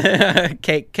 Yeah, Oh, no,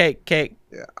 cake. yeah.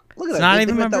 Look at It's that. not They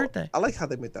even made my that- birthday. I like how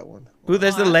they made that one. Ooh,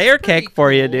 there's Oh, the that's layer pretty cake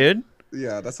for you, cool. dude.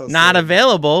 Yeah, that's what I'm Not saying.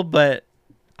 available, but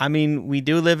I mean, we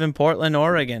do live in Portland,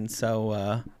 Oregon, so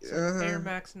Air Yeah.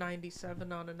 Max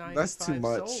 97 on a 95 That's too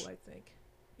much. Soul, I think.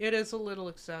 It is a little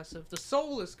excessive. The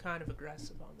Soul is kind of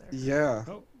aggressive on there. Yeah.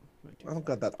 Oh. I don't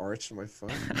got that arch in my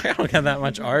foot. I don't got that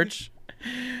much arch.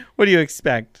 What do you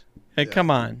expect? Hey, Yeah.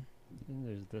 come on. And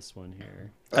there's this one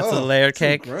here. That's a layer it's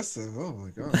cake. Aggressive. Oh my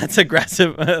god. That's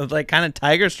aggressive, like kind of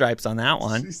tiger stripes on that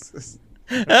one. Jesus.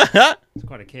 It's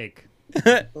quite a cake.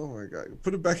 Oh my god!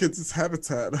 Put it back into its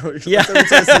habitat. Yeah. Every time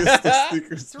I see the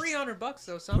sneakers. $300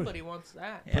 though. Somebody wants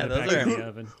that. Yeah, Put it those back in are. the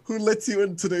oven. Who lets you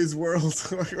in today's world?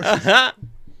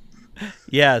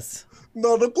 Yes.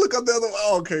 No, don't click on the other one.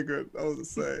 Oh, okay, good. I was gonna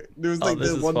say there's Oh, like this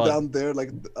the is one fun. down there,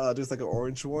 like there's like an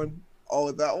orange one.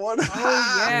 Oh, that one. Oh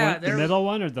yeah, The there- middle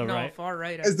one or the no, right? far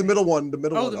right. I It's the think. middle one. The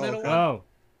middle Oh, one. the middle okay. one? Oh,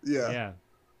 Yeah. yeah.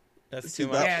 That's See too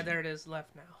that? much. Yeah, there it is,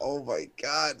 left now. Oh my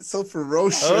god, so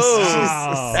ferocious. Oh,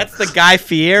 Jesus. that's the Guy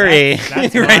Fieri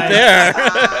That's right why- there.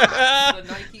 The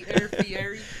Nike Air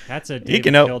Fieri. That's a You David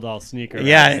can Kildall sneaker.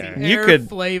 Yeah. Right there. You Air could-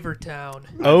 Flavor Town.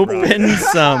 Open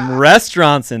some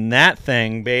restaurants in that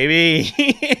thing, baby.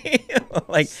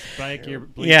 Like, Spike your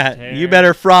bleached yeah, hair. you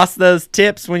better frost those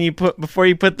tips when you before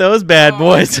you put those bad Oh,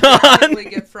 boys I'll on. definitely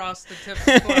get frosted tips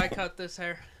before I cut this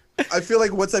hair. I feel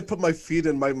like once I put my feet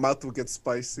in, my mouth will get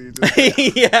spicy.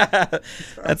 Just Yeah,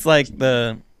 that's like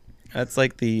the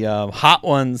Hot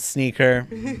Ones sneaker.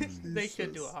 They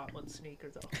should do a Hot One sneaker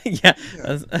though. Yeah,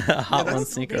 that's a Hot that's- Ones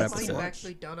sneaker They that's might episode. have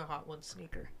actually done a Hot One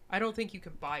sneaker. I don't think you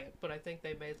can buy it, but I think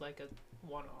they made like a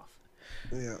one-off.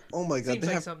 yeah. Oh my god, Seems they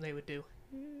like have something they would do.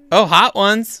 Oh, Hot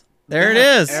Ones. There it they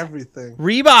have is. Everything.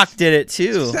 Reebok did it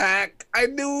too. Shaq. I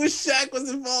knew Shaq was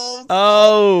involved.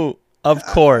 Oh, of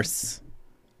course.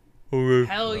 Okay.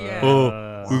 Hell yeah.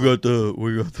 Oh, we got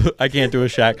the. I can't do a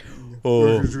Shaq.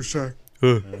 Oh, Where's your Shaq?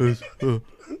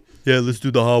 yeah, let's do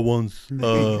the Hot Ones.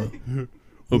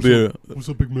 I'll be. What's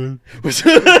up, big man?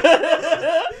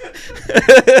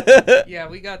 Yeah,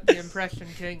 we got the impression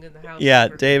king in the house. Yeah,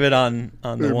 for- David on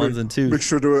the Hey, ones make- and twos. Make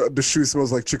sure the shoe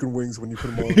smells like chicken wings when you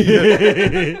put them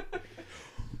on.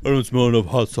 I don't smell enough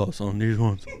hot sauce on these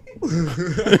ones.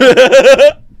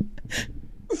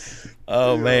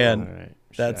 Oh All man. right.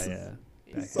 That's-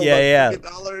 yeah. So Yeah, like yeah.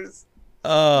 $50.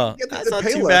 Oh, Get the- that's the not too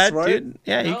Payless, bad, right? dude.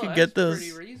 Yeah, you No, could that's get those.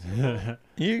 pretty reasonable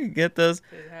You could get those.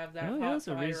 to have that Oh, yeah, hot that's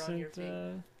a fire on your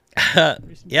recent.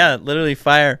 feet. Yeah, literally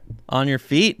fire on your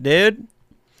feet, dude.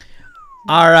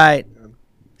 All right.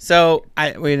 So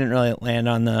we didn't really land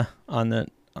on the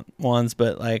ones,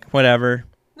 but like whatever.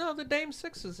 No, the Dame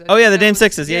Sixes. Oh yeah, the That Dame was-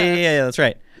 Sixes. Yeah, that's- that's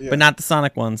right. Yeah. But not the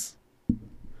Sonic ones.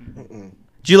 Mm-mm.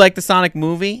 Do you like the Sonic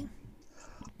movie?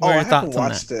 Oh, What are I your haven't thoughts on that?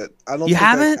 watched it. I don't. You think I-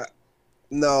 haven't?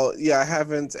 no, yeah, I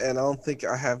haven't, and I don't think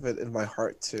I have it in my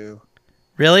heart to.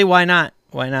 Really? Why not?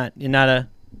 Why not? You're not a.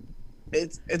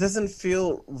 It doesn't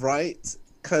feel right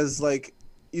because like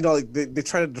like they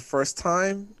tried it the first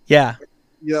time, Yeah.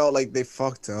 like they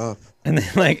fucked up. And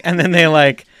then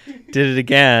they did it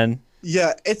again.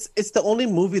 Yeah, it's the only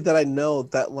movie that I know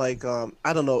that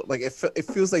I don't know, like it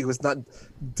feels like it was not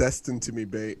destined to be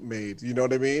made. You know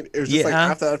what I mean? It was just like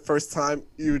Yeah. after that first time,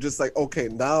 you were just like, okay,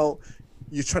 now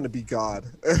you're trying to be God.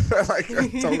 Like,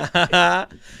 I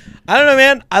don't know,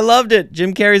 man. I loved it.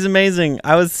 Jim Carrey's amazing.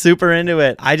 I was super into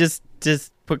it. I just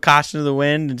put caution to the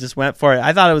wind and just went for it.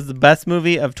 I thought it was the best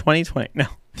movie of 2020. No.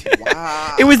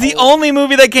 wow. It was the only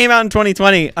movie that came out in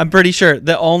 2020. I'm pretty sure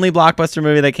the only blockbuster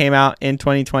movie that came out in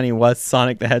 2020 was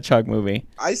Sonic the Hedgehog movie.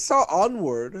 I saw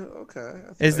Onward. Okay.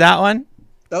 Is that one?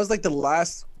 That was like the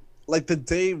last, like the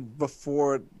day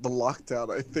before the lockdown.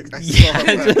 I think I Yeah,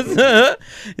 saw that.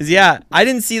 yeah. I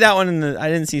didn't see that one I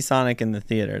didn't see Sonic in the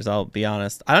theaters. I'll be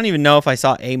honest. I don't even know if I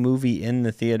saw a movie in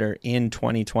the theater in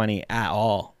 2020 at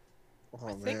all. Oh,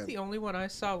 I think man. the only one I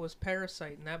saw was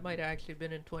Parasite, and that might have actually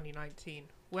been in 2019.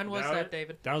 When was That- that,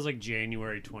 David? That was like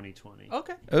January 2020.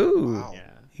 Okay. Ooh, Wow. Yeah.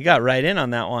 you got right in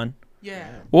on that one. Yeah.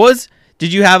 What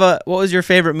was your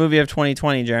favorite movie of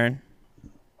 2020, Jaren?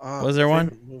 Was there one?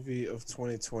 favorite movie of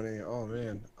 2020? Oh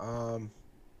man.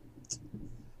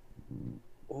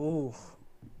 Oh,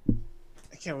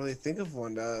 I can't really think of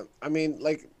one. I mean,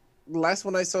 like the last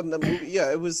one I saw in the movie, yeah,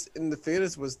 it was in the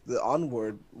theaters was the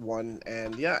Onward one,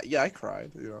 and yeah, I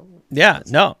cried. Yeah,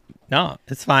 no,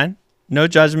 it's fine. No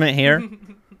judgment here.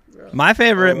 My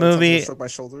favorite movie. Shrug my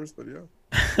shoulders, but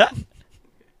yeah.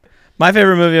 My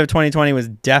favorite movie of 2020 was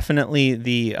definitely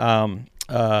the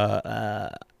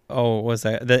what was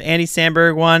that? The Andy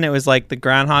Samberg one. It was like the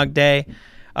Groundhog Day.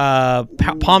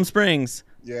 Palm Springs.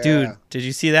 Yeah. Dude, did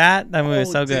you see that? That movie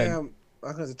was so good. damn.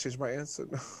 I'm gonna have to change my answer.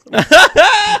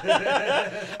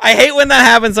 I hate when that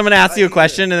happens. Someone asks you a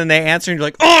question and then they answer and you're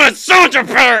like, oh, it's such a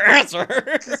better answer.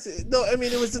 No, I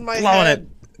mean it was in my Blowing head.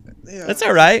 Yeah, That's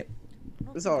all right.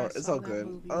 It's I all think I it's saw all that good.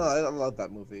 movie. I love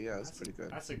that movie. Yeah, it's pretty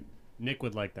good. Nick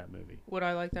would like that movie. Would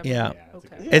I like that? Yeah. Movie? Yeah, it's a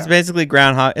Okay. good- Yeah. It's basically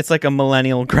Groundhog. It's like a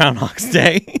millennial Groundhog's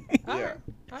Day All Yeah. right.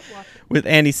 I'd watch it. with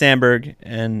Andy Samberg.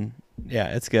 And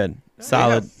yeah, it's good. They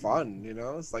Solid. have fun,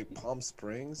 It's like Palm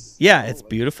Springs. Yeah, it's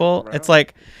beautiful. It's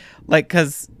like,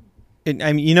 cause, I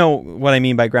mean, you know what I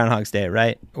mean by Groundhog's Day,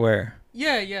 right? Where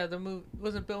Yeah. The movie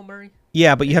wasn't Bill Murray.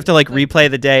 Yeah, but you have to like replay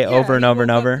the day over and he over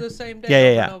and woke up over. The same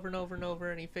day Yeah. and over and over and over,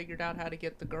 and he figured out how to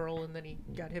get the girl, and then he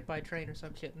got hit by a train or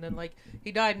some shit, and then like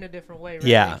he died in a different way. Right?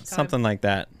 Yeah, Each time. something like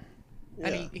that.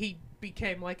 And Yeah. he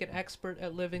became like an expert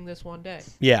at living this one day.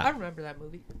 Yeah. I remember that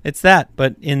movie. It's that,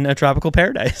 but in a tropical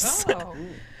paradise. Oh.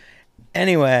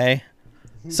 Anyway,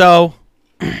 so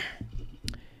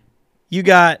you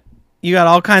got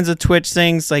all kinds of Twitch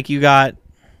things. Like you got,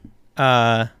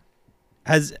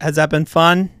 has that been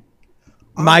fun?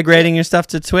 Migrating your stuff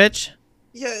to Twitch?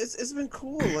 Yeah, it's been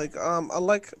cool. Like I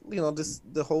like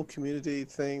the whole community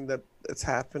thing that it's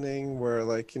happening where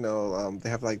like they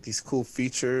have like these cool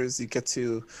features. You get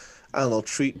to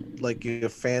treat like your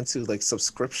fans to like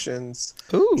subscriptions.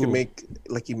 Ooh. You can make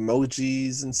like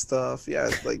emojis and stuff. Yeah,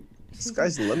 it's like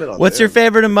sky's the limit on What's your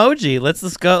favorite emoji? Let's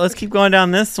go. Let's keep going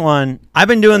down this one. I've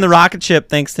been doing the rocket ship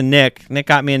thanks to Nick. Nick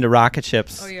got me into rocket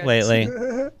ships lately.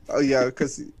 Oh yeah,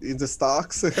 because into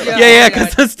stocks. Yeah,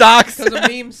 because the stocks. Because of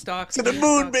meme stocks. To the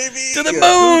moon, baby. To the To the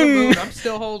moon. moon. I'm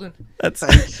still holding. That's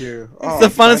Thank you. it's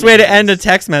the funnest way to end a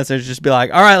text message. Just be like,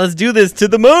 all right, let's do this to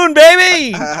the moon,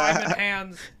 baby. Diamond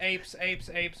hands, apes,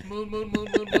 moon.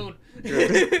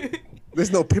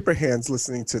 There's no paper hands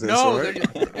listening to this. No, right?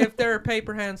 if there are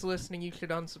paper hands listening, you should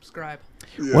unsubscribe.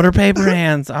 Yeah. What are paper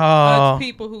hands? Oh, That's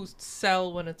people who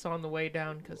sell when it's on the way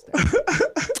down because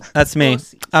that's me.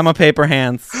 pussies. I'm a paper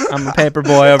hands. I'm a paper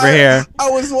boy over here. I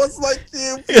was once like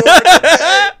you.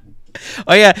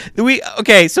 Oh yeah,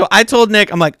 okay. So I told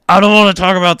Nick, I'm like, I don't want to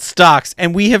talk about stocks,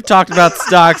 and we have talked about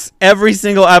stocks every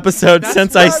single episode That's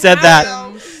since I what said that,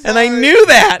 happens. and I knew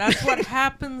that. That's what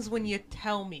happens when you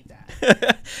tell me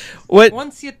that. What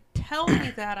Once you tell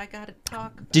me that, I gotta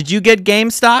talk. About did you get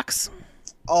game stocks?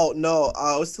 Oh no,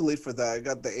 I was too late for that. I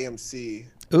got the AMC.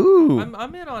 Ooh,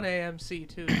 I'm in on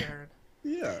AMC too, Darren.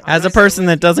 Yeah. as a person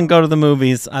that doesn't go to the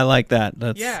movies, I like that.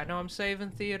 That's Yeah, no, I'm saving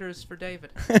theaters for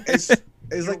David. It's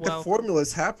You're like the welcome. formula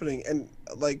is happening, and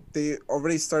like they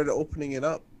already started opening it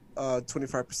up,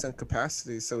 25%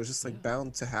 capacity. So it's just like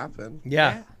bound to happen.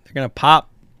 yeah. They're gonna pop.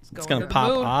 It's going gonna to the pop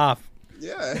moon. off.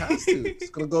 Yeah, it has to. It's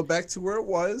gonna go back to where it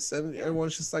was, and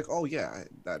everyone's just like, "Oh yeah,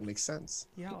 that makes sense."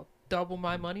 Yeah, I'll double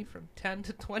my money from $10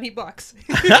 to $20.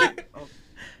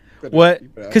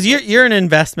 What? Because you're an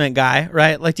investment guy,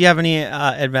 right? Like, do you have any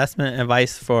investment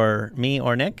advice for me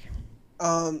or Nick?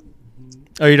 Or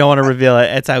you don't want to reveal it?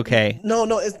 It's okay. No,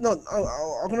 it's no.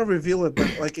 I'm gonna reveal it,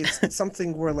 but like it's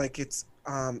something where like it's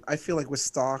I feel like with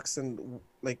stocks and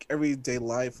like everyday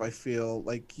life, I feel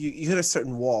like you hit a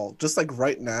certain wall. Just like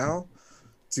right now,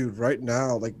 dude. Right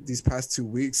now, like these past 2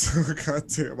 weeks, god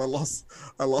damn, I lost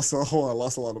a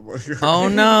lot of money. Oh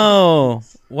no!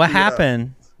 What Yeah.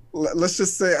 happened? Let's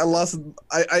just say I lost.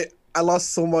 I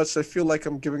lost so much. I feel like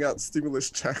I'm giving out stimulus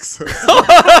checks.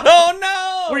 Oh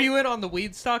no! Were you in on the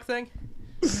weed stock thing?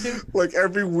 Like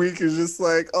every week is just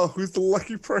like, oh, who's the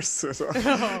lucky person?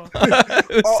 Oh.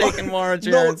 Who's Oh, taking more of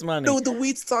Jared's money? No, the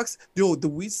weed stocks. Yo, the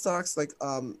weed stocks. Like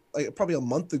probably a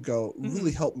month ago,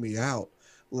 really helped me out.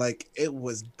 Like it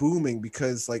was booming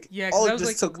because like Yeah, all because it that was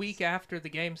just like took. a week after the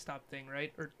GameStop thing,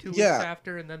 right? Or 2 weeks Yeah.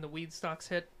 after, and then the weed stocks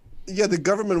hit. Yeah, the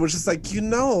government was just like,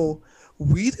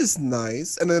 weed is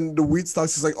nice, and then the weed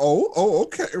stocks is like, oh,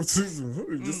 okay,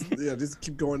 just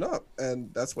keep going up,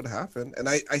 and that's what happened. And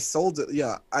I sold it.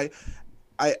 Yeah, I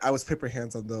was paper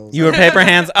hands on those. You were paper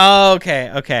hands. Oh,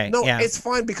 okay. No, yeah. it's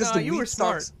fine because No, the you weed were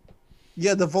smart. stocks.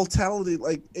 Yeah, the volatility,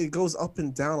 like it goes up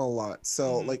and down a lot.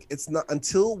 So like it's not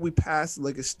until we pass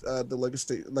the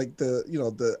legislation, like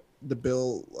the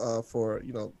bill for to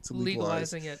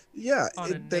legalize. Legalizing it Yeah, on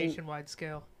a then nationwide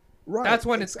scale. right. That's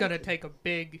when it's going to exactly. take a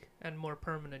big and more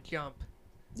permanent jump.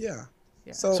 Yeah.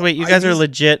 Yeah. So wait, you guys are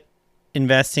legit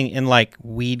investing in like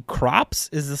weed crops?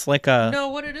 Is this like a No,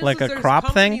 what it is like is a there's crop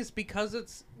thing? companies, because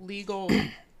it's legal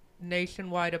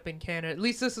nationwide up in Canada. At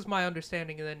least this is my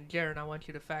understanding, and then Jaron, I want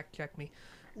you to fact check me.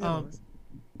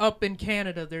 Up in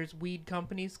Canada, there's weed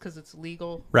companies because it's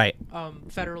legal right?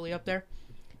 federally up there,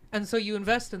 and so you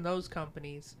invest in those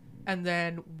companies, and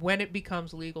then when it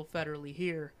becomes legal federally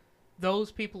here,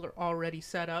 those people are already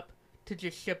set up to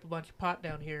just ship a bunch of pot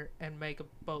down here and make a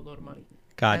boatload of money.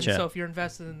 Gotcha. And so if you're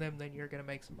invested in them, then you're going to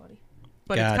make some money.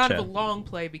 But it's kind of Gotcha. a long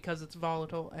play because it's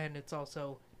volatile and it's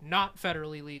also not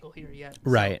federally legal here yet. So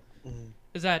Right.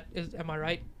 am I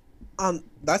right?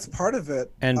 That's part of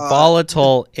it. And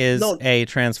volatile is no. a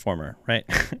transformer, right?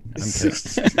 I'm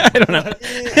kidding. I don't know.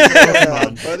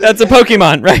 But That's a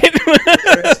Pokemon, right?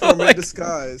 transformer in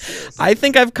disguise. Yes. I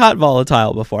think I've caught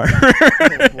volatile before.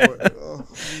 Oh, boy. Oh.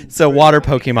 So water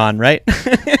Pokemon, right?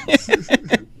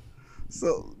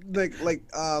 So like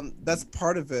that's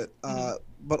part of it.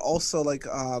 but also like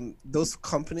those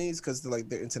companies, because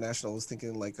they're international. I was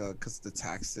thinking like because the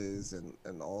taxes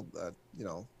and all that,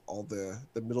 all the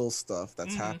middle stuff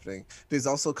that's happening. There's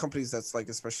also companies that's like,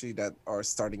 especially that are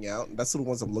starting out, and that's the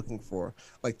ones I'm looking for,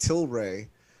 like Tilray.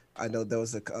 I know there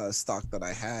was a stock that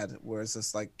I had where it's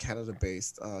just like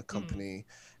Canada-based company,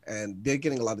 and they're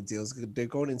getting a lot of deals. They're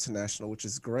going international, which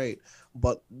is great.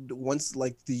 But once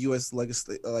like the U.S.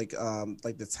 legislate, like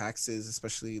the taxes,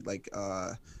 especially like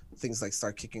things like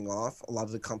start kicking off, a lot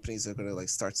of the companies are gonna like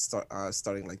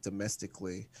starting like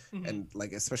domestically, and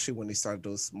like especially when they start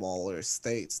those smaller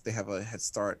states, they have a head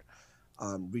start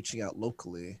reaching out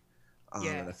locally.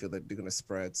 And I feel like they're gonna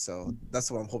spread. So that's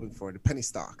what I'm hoping for. The penny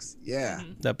stocks. Yeah.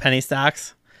 The penny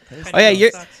stocks. Penny Oh yeah,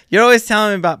 stocks. you're always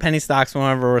telling me about penny stocks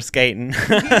whenever we're skating.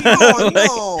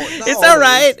 No, It's all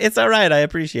right. It's all right. I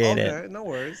appreciate it. Okay, no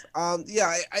worries.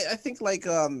 Yeah, I think like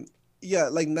yeah,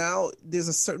 like now there's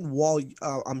a certain wall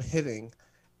I'm hitting,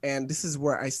 and this is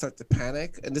where I start to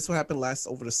panic. And this what happened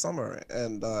over the summer,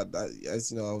 and as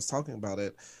you know, I was talking about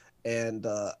it, and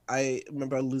I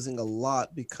remember losing a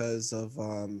lot because of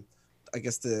I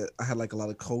guess I had like a lot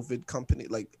of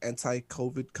like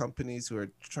anti-COVID companies who are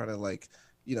trying to like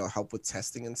help with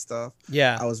testing and stuff.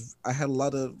 Yeah. I had a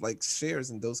lot of like shares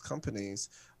in those companies,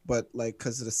 but like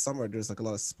because of the summer there's like a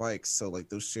lot of spikes, so like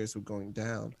those shares were going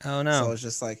down. Oh no. So I was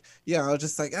just like,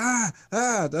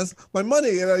 that's my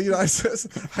money, I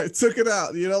took it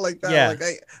out, like that. Yeah. Like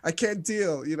I can't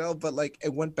deal, but like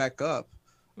it went back up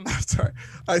after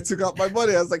I took out my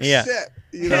money. I was like, Yeah.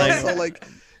 shit, so like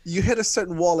you hit a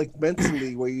certain wall like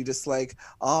mentally where you just like,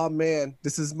 oh man,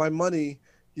 this is my money,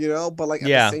 but like at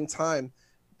the same time,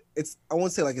 I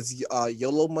won't say like it's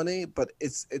YOLO money, but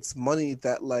it's money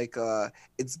that like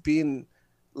it's being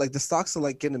like the stocks are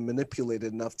like getting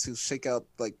manipulated enough to shake out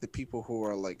like the people who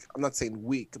are like, I'm not saying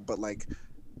weak, but like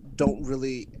don't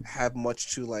really have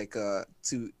much to like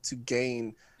to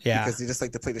gain, because they just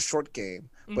like to play the short game.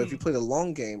 But if you play the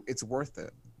long game, it's worth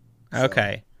it.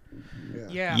 Okay.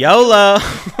 Yeah. YOLO.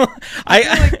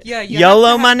 YOLO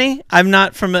have money. I'm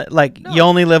not from it. Like you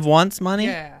only live once money.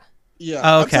 Yeah. Yeah.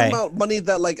 Oh, I'm okay. talking about money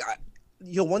that like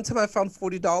one time I found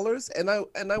 $40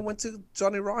 and I went to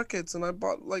Johnny Rockets and I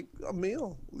bought like a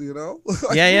meal,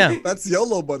 Yeah. That's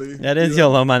YOLO money. That is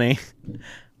YOLO money.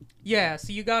 Yeah,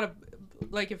 so you gotta,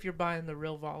 like, if you're buying the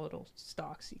real volatile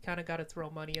stocks, you kind of gotta throw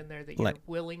money in there that you're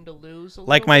willing to lose.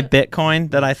 Like my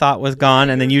Bitcoin that I thought was gone,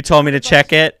 and then you told me to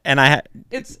check it, and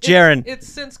Jaron, it's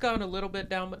since gone a little bit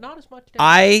down, but not as much down.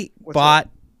 I bought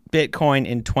Bitcoin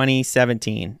in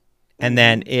 2017, and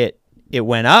then it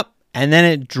went up, and then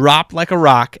it dropped like a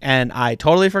rock, and I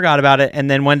totally forgot about it. And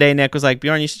then one day Nick was like,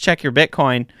 Bjorn, you should check your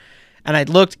Bitcoin. And I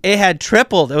looked, it had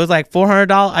tripled. It was like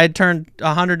 $400. I had turned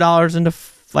 $100 into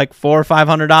like $400 or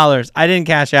 $500. I didn't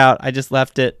cash out. I just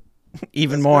left it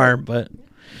even more, but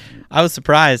I was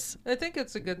surprised. I think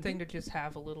it's a good thing to just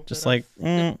have a little Just bit like,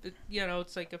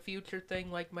 it's like a future thing,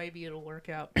 like maybe it'll work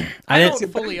out. I I didn't-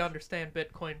 don't fully understand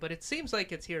Bitcoin, but it seems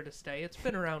like it's here to stay. It's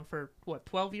been around for,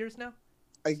 12 years now?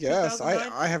 I guess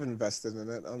 2009? I haven't invested in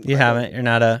it. You haven't? You're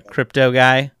not a crypto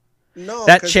guy? No.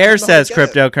 That 'cause I chair don't know how to says get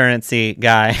it. cryptocurrency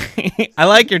guy. I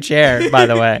like your chair, by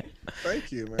the way.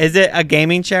 Thank you, man. Is it a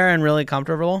gaming chair and really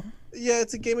comfortable? Yeah,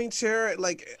 it's a gaming chair.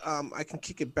 Like, I can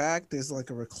kick it back. There's like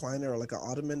a recliner or like an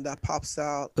ottoman that pops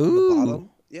out on Ooh. the bottom.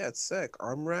 Yeah, it's sick.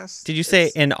 Armrest. Did you say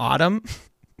It's- in autumn?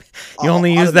 You Oh,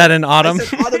 only use ottoman. that in autumn? I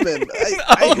said ottoman.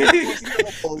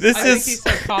 This I think is- he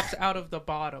said pops out of the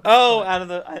bottom. Oh, but out of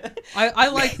the... I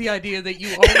like the idea that you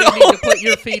only need to put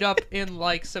your feet up in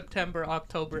like September,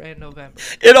 October, and November.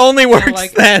 It only And, works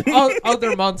like then.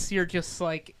 other months, you're just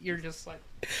like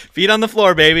Feet on the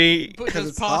floor, baby. put 'Cause this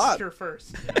it's hot. posture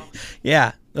first.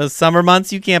 Yeah, those summer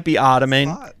months, you can't be ottoman.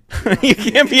 hot. You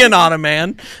can't be an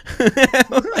ottoman.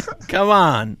 Come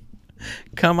on.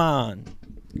 Come on.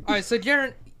 All right, so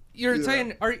Jaron, you're Yeah.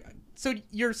 saying so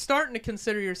you're starting to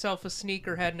consider yourself a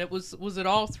sneakerhead, and was it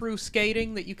all through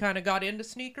skating that you kind of got into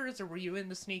sneakers, or were you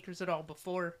into sneakers at all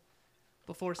before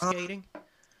skating?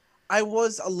 I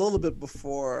was a little bit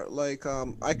before. Like,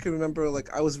 I can remember, like,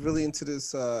 I was really into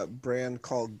this brand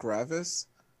called Gravis.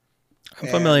 I'm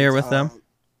familiar And, with them.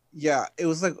 Yeah, it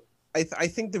was like I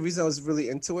think the reason I was really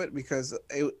into it because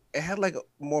it had like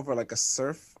more of a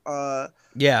surf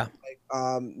Yeah.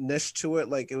 niche to it.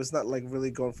 Like, it was not like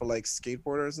really going for like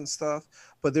skateboarders and stuff,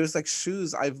 but there's like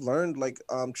shoes I've learned like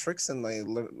tricks and I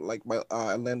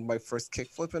landed my first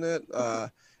kickflip in it.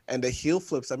 And the heel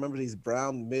flips, I remember these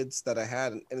brown mids that I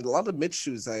had, and a lot of mid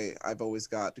shoes I've always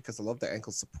got because I love the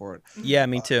ankle support. Yeah,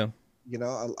 me too.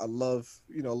 I love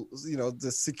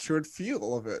the secured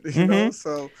feel of it. You know,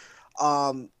 so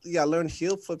Yeah, I learned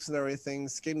heel flips and everything.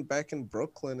 Skating back in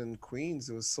Brooklyn and Queens,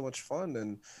 it was so much fun,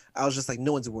 and I was just like,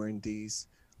 no one's wearing these.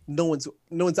 No one's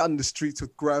out in the streets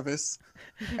with Gravis.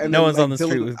 And No then, one's on the Dylan,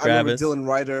 street with I remember Gravis. Dylan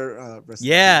Ryder. Rest in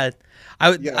Yeah, peace.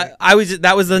 I, I was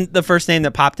that was the first name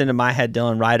that popped into my head.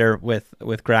 Dylan Ryder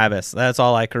with Gravis. That's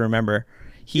all I can remember.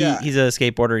 He's a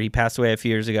skateboarder. He passed away a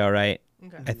few years ago, right?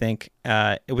 Okay. I think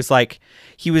it was like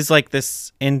he was like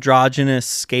this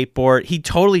androgynous skateboard. He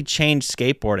totally changed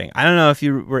skateboarding. I don't know if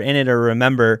you were in it or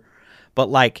remember, but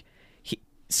like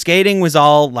skating was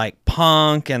all like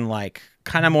punk and like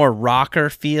kind of more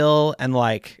rocker feel, and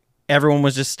like everyone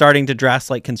was just starting to dress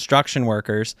like construction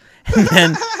workers, and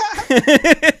then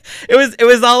it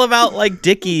was all about like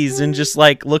Dickies and just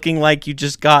like looking like you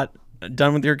just got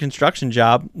done with your construction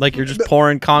job, like you're just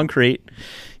pouring concrete.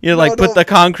 You like put the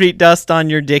concrete dust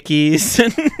on your Dickies.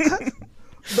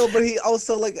 No, but he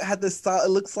also like had this style. It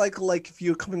looks like if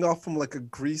you're coming off from like a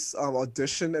Grease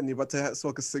audition and you're about to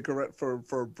smoke a cigarette for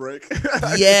a break.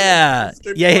 Yeah.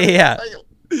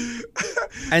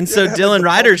 And so Dylan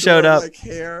Ryder showed up. Like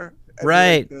hair, and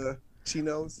right? the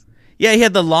chinos. Yeah, he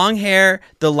had the long hair,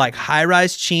 the like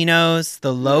high-rise chinos,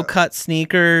 the low-cut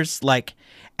sneakers, like,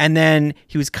 and then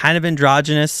he was kind of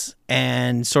androgynous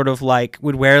and sort of like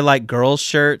would wear like girls'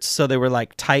 shirts, so they were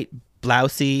like tight,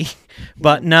 blousey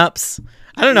button-ups.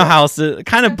 I don't know how else to,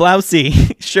 kind of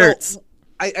blousey shirts. No,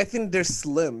 I think they're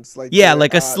slims, like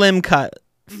like a slim cut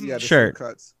shirt. Slim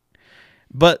cuts.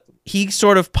 But he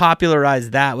sort of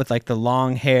popularized that with like the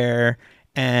long hair.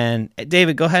 And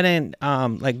David, go ahead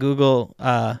and like Google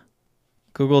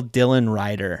Dylan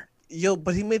Ryder. Yo,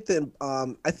 but he made the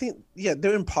I think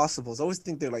they're impossibles. I always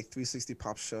think they're like 360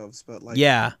 pop shoves, but like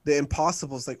the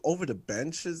impossibles like over the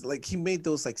benches, like he made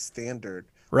those like standard.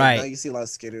 Right. Like, now you see a lot of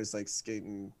skaters like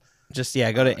skating. Just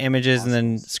go to images and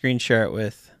then screen share it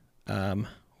with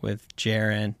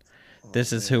Jaron.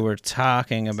 This is who we're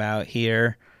talking about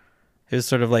here. It was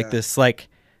sort of like this like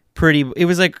pretty. It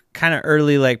was like kind of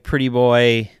early like pretty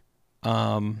boy.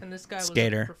 And this guy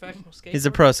skater. was a professional skater. He's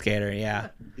a pro skater. Yeah.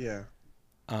 Yeah.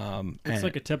 It's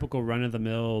like a typical run of the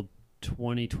mill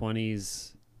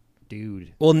 2020s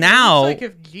dude. Well, now it's like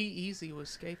if G-Eazy was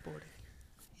skateboarding.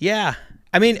 Yeah.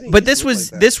 I mean, but this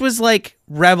was like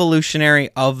revolutionary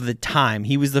of the time.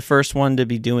 He was the first one to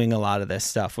be doing a lot of this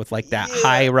stuff with like that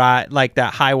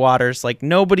high waters. Like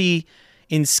nobody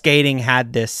in skating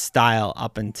had this style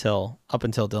up until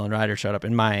Dylan Ryder showed up,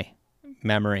 in my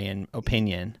memory and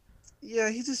opinion. Yeah,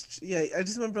 I just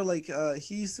remember like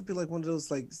he used to be like one of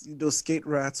those like those skate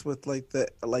rats with like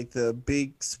the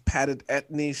big padded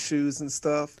Etnies shoes and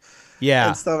stuff. Yeah.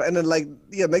 And stuff. And then like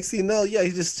next thing you know,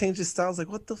 he just changed his style. I was like,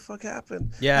 what the fuck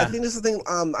happened? Yeah. I think this is the thing.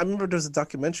 I remember there was a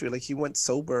documentary, like he went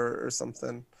sober or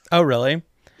something. Oh really?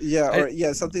 Yeah,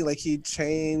 or something like he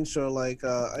changed, or like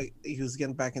he was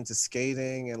getting back into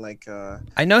skating, and like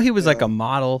I know he was like a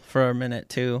model for a minute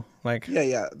too. Like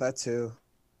yeah, that too.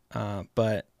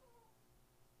 But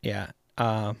yeah.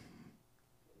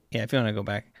 If you want to go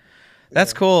back.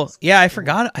 That's cool. Yeah, I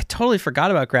totally forgot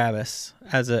about Gravis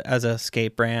as a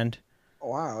skate brand.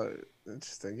 Wow,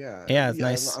 interesting. Yeah. Yeah, it's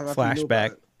nice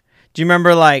flashback. Do you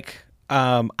remember like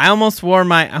I almost wore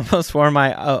my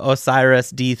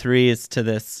Osiris D3s to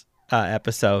this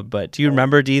episode, but do you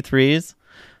remember D3s?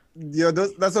 Yeah,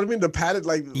 that's what I mean. The padded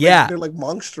they're like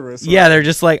monstrous. Right? Yeah, they're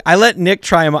just like, I let Nick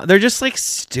try them on. They're just like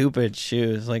stupid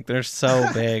shoes. Like they're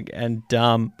so big and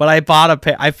dumb. But I bought a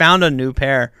pair. I found a new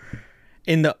pair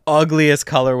in the ugliest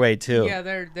colorway too. Yeah,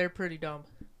 they're pretty dumb.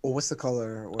 Well, what's the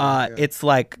color? It's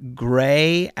like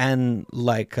gray and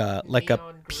like a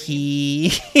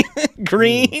pea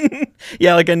green.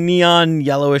 Yeah, like a neon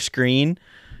yellowish green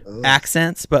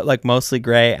accents, but like mostly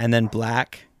gray and then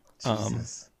black.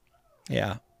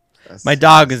 Yeah. My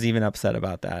dog is even upset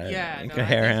about that. Yeah, I could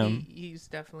hear him. He's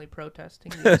definitely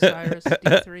protesting the Osiris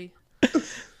D3.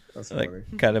 That's like funny.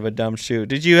 kind of a dumb shoe.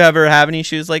 Did you ever have any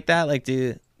shoes like that? Like,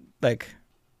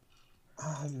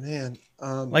 Oh man.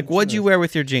 Like, what'd you wear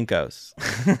with your Jinkos?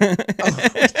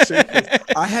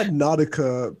 I had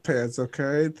Nautica pants.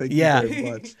 Okay, thank you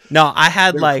very much. No, I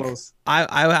had They're like close.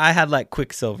 I had like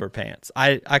Quicksilver pants.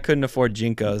 I couldn't afford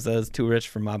Jinkos. That was too rich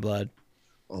for my blood.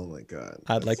 Oh my god.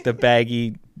 I had like the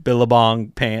baggy Billabong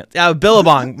pants. Oh,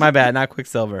 Billabong. My bad, not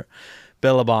Quicksilver.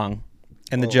 Billabong.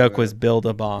 And the joke was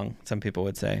Build-a-bong, some people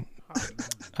would say.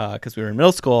 Because we were in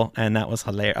middle school, and that was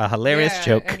a hilarious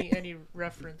joke. Any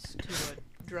reference to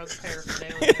a drug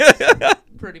paraphernalia is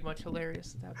pretty much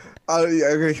hilarious at that point. Oh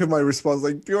yeah, I hear my response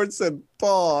like Bjorn said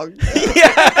bong.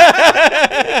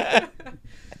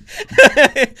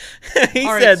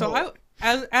 All right, so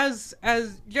as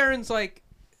Jaren's like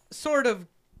sort of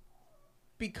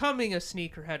becoming a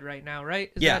sneakerhead right now,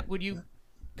 right? Would you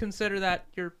consider that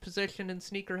your position in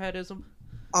sneakerheadism?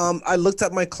 I looked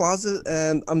at my closet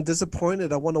and I'm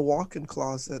disappointed. I want to walk in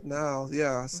closet now.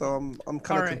 Yeah, so I'm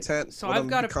kind of content. So I've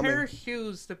got a pair of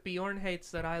shoes that Bjorn hates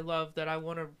that I love that I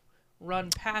want to run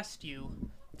past you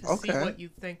to see what you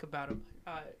think about them.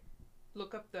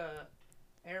 Look up the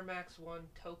Air Max 1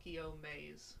 Tokyo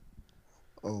Maze.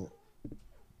 Oh.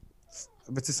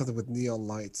 I bet it's something with neon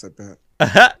lights, I bet.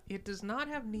 It does not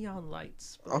have neon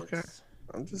lights. Okay.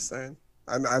 I'm just saying.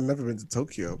 I've never been to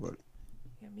Tokyo, but...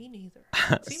 Yeah, me neither.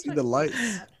 I see the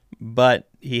lights. But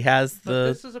he has But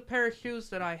this is a pair of shoes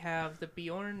that I have that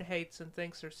Bjorn hates and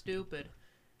thinks are stupid.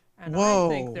 And Whoa.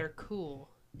 I think they're cool.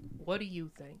 What do you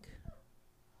think?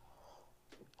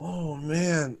 Oh,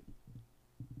 man.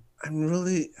 I'm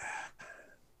really...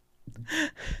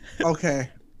 Okay.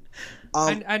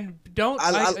 And don't...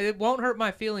 it won't hurt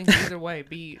my feelings either way.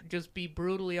 Just be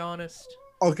brutally honest.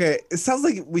 Okay, it sounds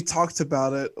like we talked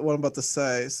about it, what I'm about to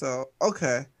say, so...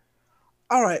 Okay.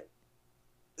 All right.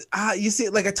 You see,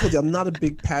 like I told you, I'm not a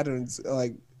big patterns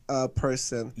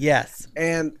person. Yes.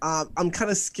 And I'm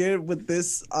kind of scared with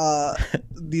this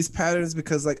these patterns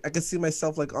because like I can see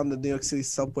myself like on the New York City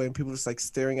subway and people just like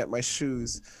staring at my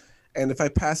shoes. And if I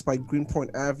pass by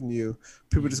Greenpoint Avenue,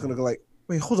 people are just gonna go like,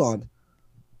 wait, hold on.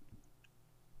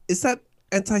 Is that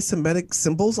anti-Semitic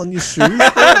symbols on your shoes? And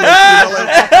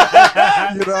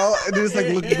it's like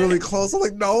looking really close. I'm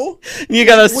like, no. You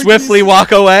gotta swiftly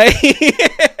walk away.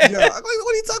 Yeah, I'm like,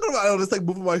 what are you talking about? I'm just like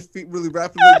moving my feet really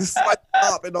rapidly. This is my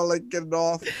top, and I'll like get it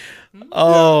off.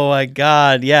 Oh my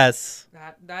God, yes.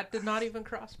 That did not even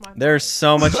cross my mind. There's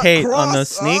so much hate on those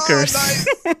sneakers.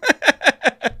 Oh, nice.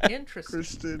 Interesting.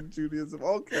 Christian Judaism.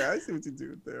 Okay, I see what you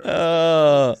do there.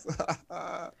 Oh.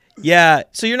 Yeah.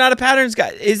 So you're not a patterns guy.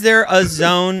 Is there a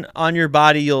zone on your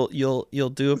body you'll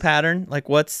do a pattern? Like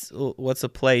what's a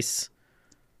place?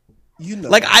 You know.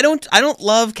 Like I don't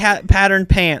love pattern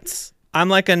pants. I'm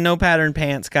like a no pattern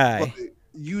pants guy. But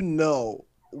you know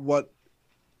what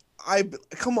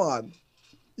come on.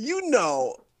 You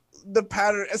know the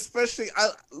pattern, especially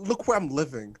look where I'm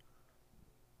living.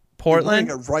 Portland?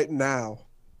 I'm wearing it right now.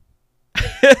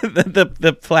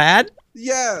 the plaid?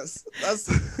 Yes.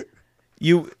 That's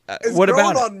you it's what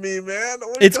growing about on me, man.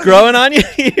 It's growing on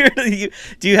you?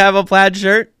 Do you have a plaid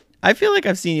shirt? I feel like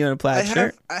I've seen you in a plaid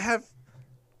shirt. I have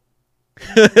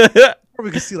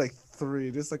probably can see like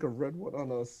 3. There's like a red one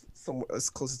on us somewhere.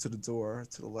 It's closer to the door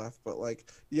to the left. But like,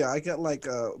 yeah, I got like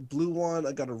a blue one.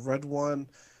 I got a red one.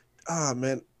 Ah,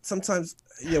 man. Sometimes,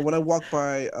 yeah, when I walk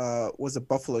by, was a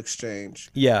Buffalo Exchange.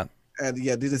 Yeah. And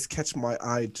yeah, they just catch my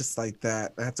eye just like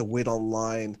that. I have to wait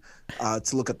online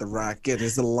to look at the rack. Yeah,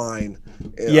 there's a line.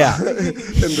 In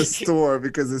the store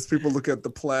because there's people looking at the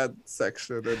plaid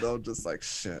section and they're just like,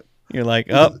 shit. You're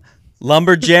like, oh,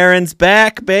 Lumberjaron's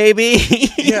back, baby.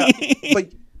 Yeah, but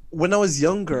when I was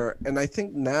younger, and I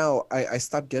think now I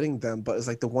stopped getting them, but it's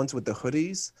like the ones with the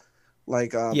hoodies.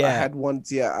 Like I had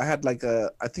ones. Yeah, I had like I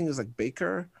think it was like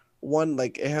Baker one.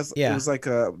 Like it was like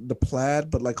the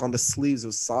plaid, but like on the sleeves it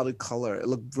was solid color. It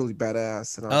looked really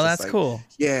badass. And I was that's like, cool.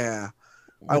 Yeah,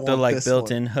 with the like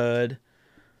built-in hood.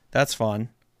 That's fun.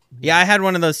 Yeah, I had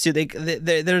one of those too.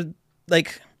 They're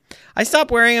like, I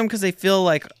stopped wearing them because they feel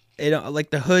like like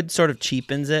the hood sort of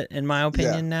cheapens it in my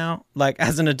opinion now. Like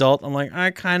as an adult, I'm like I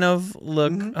kind of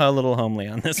look a little homely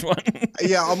on this one.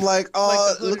 Yeah, I'm like,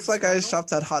 oh, it looks like I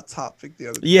shopped at Hot Topic the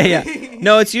other day. Yeah.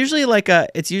 No, it's usually like a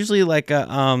I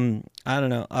don't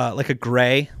know, like a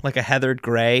gray, like a heathered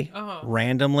gray,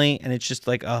 randomly, and it's just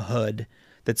like a hood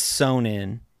that's sewn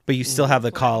in, but you still have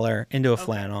the collar into a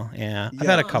flannel. Yeah, I've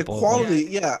had a couple. The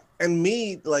quality, and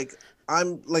me like.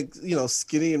 I'm like,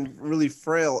 skinny and really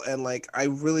frail, and like I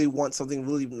really want something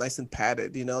really nice and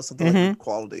padded, something like good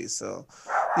quality. So,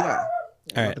 yeah.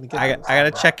 All right, I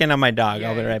gotta check in on my dog.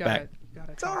 I'll be right back.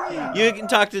 You can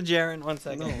talk to Jaren 1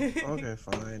 second. No. Okay,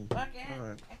 fine. All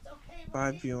right.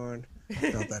 Bye, Bjorn.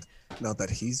 Now that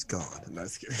he's gone. No,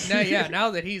 just kidding. Now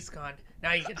that he's gone,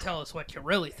 now you can tell us what you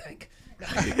really think.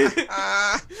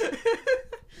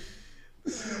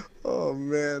 Oh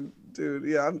man. Dude,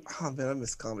 yeah, I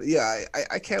miss comedy. Yeah,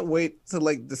 I can't wait to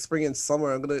like the spring and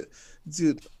summer. I'm gonna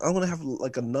have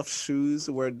like enough shoes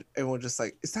where everyone just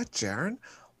like, is that Jaren?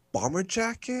 Bomber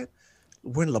jacket?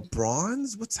 Wearing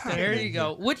LeBrons? What's happening? There you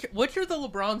go. Which are the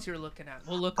LeBrons you're looking at?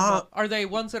 We'll look them up. Are they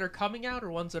ones that are coming out or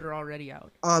ones that are already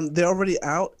out? They're already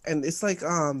out, and it's like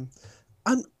I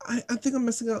think I'm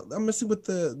messing up. I'm messing with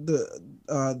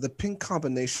the pink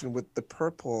combination with the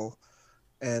purple,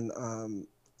 and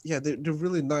yeah, they're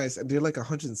really nice, and they're like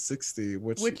 160.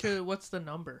 Which what's the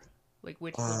number? Like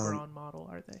which LeBron model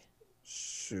are they?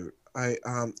 Shoot, I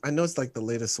know it's like the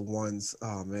latest ones.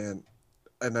 Oh man.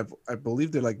 And I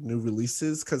believe they're like new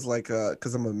releases because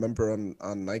I'm a member on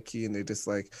Nike and they just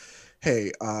like,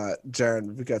 hey,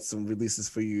 Jaron, we got some releases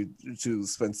for you to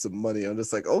spend some money. I'm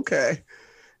just like, okay.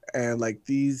 And like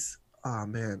these, oh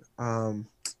man,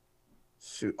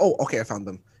 shoot. Oh, okay, I found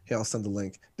them. Here, I'll send the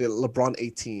link. The LeBron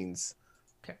 18s.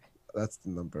 Okay. That's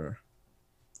the number.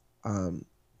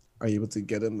 Are you able to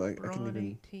get them? Like I can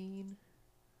even 18.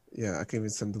 Yeah, I can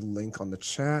even send the link on the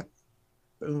chat.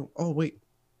 Oh wait.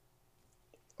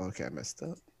 Okay, I messed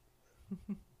up.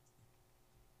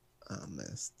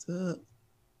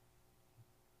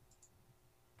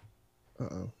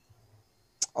 Uh-oh.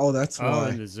 Oh, that's why.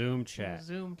 in the Zoom chat.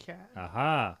 Zoom chat.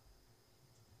 Aha.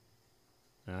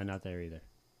 No, not there either.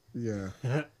 Yeah.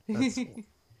 That's...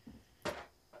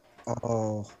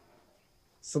 Oh.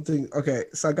 Something. Okay,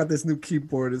 so I got this new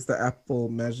keyboard. It's the Apple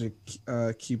Magic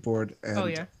keyboard. And Oh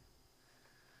yeah.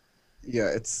 Yeah,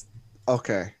 it's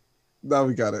okay. Now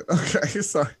we got it. Okay,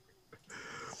 sorry.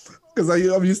 Because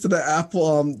I'm used to the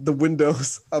Apple, the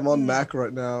Windows. I'm on Mac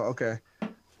right now. Okay.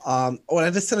 Oh, and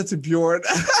I just sent it to Bjorn.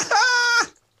 I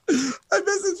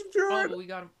messaged Bjorn. Oh, but we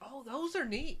got them. Oh, those are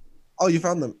neat. Oh, you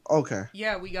found them. Okay.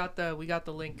 Yeah, we got the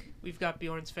link. We've got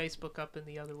Bjorn's Facebook up in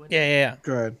the other window. Yeah.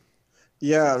 Good.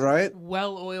 Yeah, right?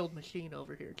 Well-oiled machine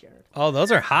over here, Jared. Oh,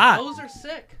 those are hot. Those are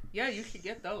sick. Yeah, you should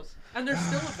get those. And they're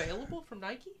still available from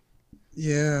Nike?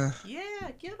 Yeah. Yeah,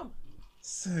 get them.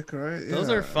 Sick, right? Those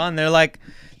Yeah. are fun. They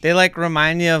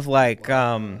remind me of like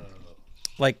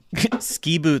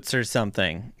ski boots or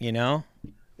something, you know?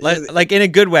 Like in a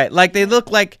good way. Like they look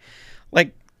like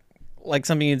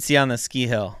something you'd see on the ski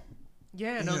hill.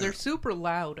 Yeah, no, they're super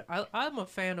loud. I'm a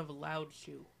fan of a loud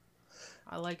shoe.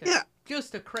 I like it. Yeah.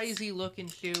 Just a crazy looking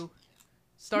shoe.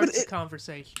 Starts a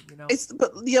conversation, you know.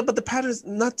 But the pattern's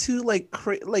not too like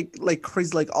crazy, like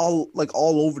all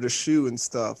over the shoe and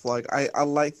stuff. Like I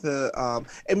like the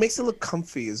it makes it look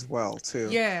comfy as well too.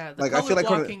 Yeah, the like color I feel like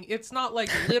blocking. It's not like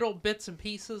little bits and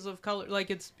pieces of color. Like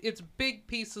it's big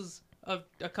pieces of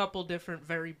a couple different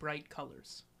very bright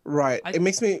colors. Right. It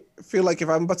makes me feel like if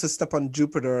I'm about to step on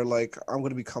Jupiter, like I'm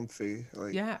gonna be comfy.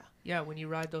 Like Yeah. When you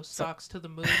ride those socks to the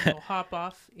moon, you'll hop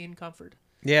off in comfort.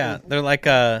 Yeah, they're like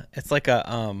a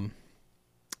quinceañera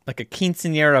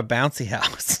bouncy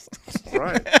house.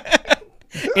 Right.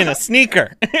 In a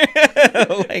sneaker.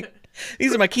 Like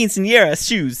these are my quinceañera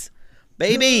shoes,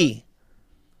 baby.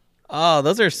 Oh,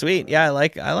 those are sweet. Yeah, I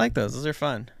like those. Those are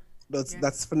fun.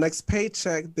 That's for next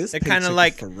paycheck. This They're paycheck kinda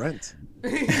like- is for rent.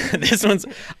 This one's.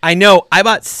 I know. I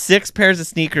bought 6 pairs of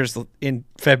sneakers in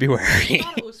February. I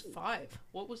thought it was 5.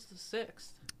 What was the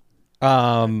 6th?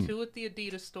 2 at the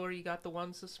Adidas store. You got the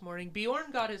ones this morning.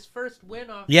 Bjorn got his first win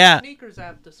off the sneakers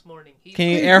app this morning. Can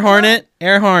you air horn it?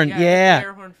 Air horn, yeah.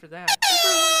 Air horn for that.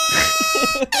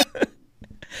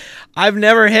 I've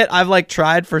never hit. I've like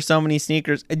tried for so many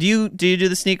sneakers. Do you do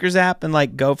the sneakers app and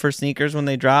like go for sneakers when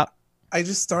they drop? I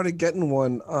just started getting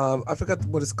one. I forgot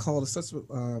what it's called. It starts with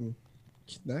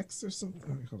Knex or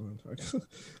something. Hold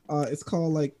on. It's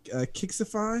called like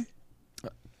Kixify.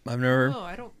 I've never. No,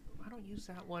 I don't use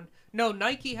that one. No,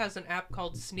 Nike has an app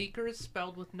called Sneakers,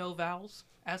 spelled with no vowels,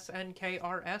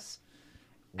 SNKRS,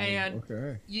 and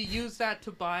you use that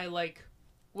to buy like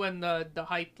when the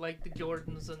hype, like the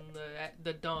Jordans and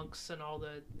the Dunks and all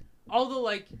the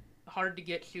like hard to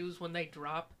get shoes when they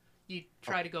drop. You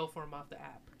try to go for them off the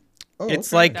app.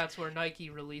 It's like that's where Nike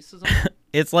releases them.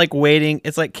 It's like waiting.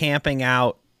 It's like camping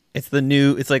out. It's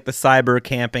like the cyber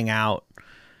camping out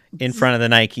in front of the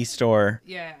Nike store.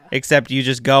 Yeah. Except you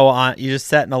just go on. You just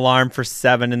set an alarm for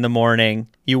 7 a.m.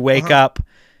 You wake up,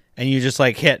 and you just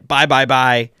like hit buy.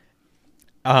 Like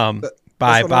the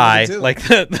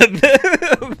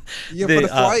yeah, for the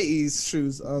Fly Ease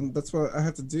shoes. That's what I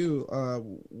have to do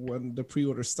when the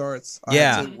pre-order starts. I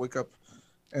have to wake up,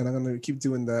 and I'm gonna keep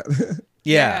doing that.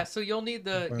 Yeah. So you'll need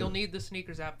the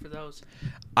sneakers app for those.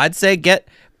 I'd say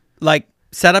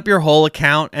set up your whole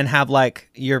account and have like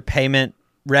your payment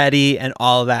ready and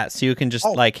all of that, so you can just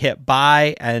like hit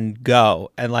buy and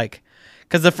go. And like,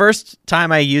 because the first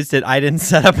time I used it, I didn't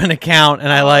set up an account,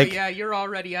 and yeah, you're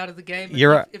already out of the game.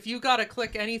 If you gotta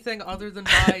click anything other than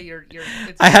buy, you're.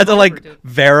 I had to like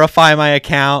verify my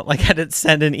account, like I had to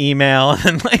send an email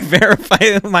and like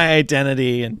verify my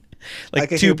identity and like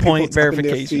 2-point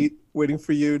verification. Waiting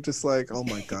for you, just like, oh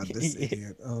my god, this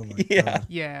idiot. Oh my god.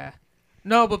 Yeah.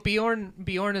 No, but Bjorn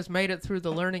has made it through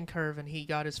the learning curve, and he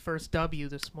got his first W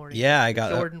this morning. Yeah, I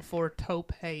got Jordan 4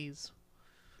 Taupe Haze.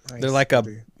 Nice, they're like a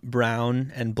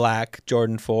brown and black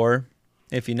Jordan 4,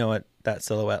 if you know what that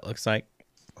silhouette looks like.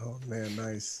 Oh man,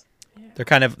 nice.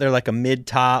 Yeah. They're like a mid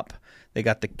top. They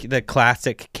got the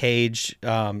classic cage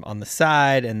on the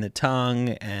side and the tongue,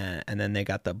 and then they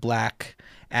got the black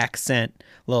accent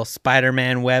little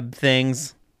Spider-Man web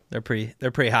things. They're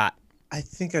pretty hot. I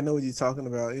think I know what you're talking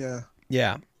about. Yeah.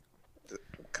 Yeah.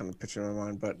 Kind of picture in my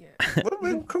mind, but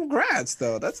Yeah. congrats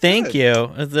though. That's Thank good.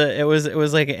 you. It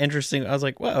was like an interesting. I was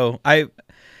like, whoa.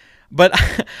 But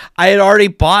I had already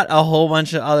bought a whole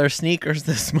bunch of other sneakers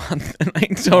this month, and I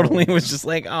totally was just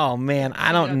like, oh man,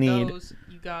 I don't need.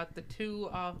 You got the two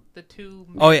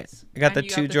Oh yeah, mids, I got and the you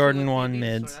two Jordan 1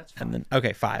 mediums, mids, so that's and fine. then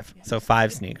okay, 5. Yeah. So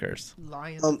 5 sneakers.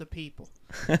 Lion of the people.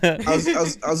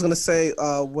 I was gonna say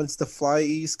once the Fly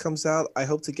Ease comes out, I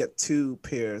hope to get 2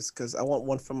 pairs because I want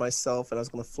one for myself, and I was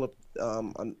gonna flip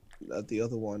on the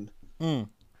other one. Mm.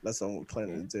 That's what I'm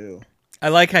planning to do. I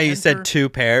like how you said Enter- 2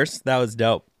 pairs. That was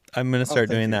dope. I'm gonna start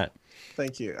thank doing you. that.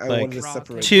 Thank you. I Like, wanted to Rock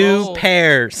separate. and 2 roll.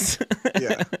 pairs.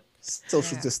 Yeah,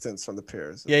 social Yeah. distance from the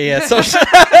pairs. yeah. So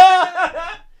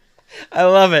I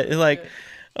love it. It's like,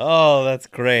 oh, that's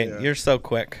great. Yeah. You're so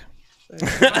quick. All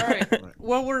right.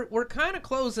 Well, we're kind of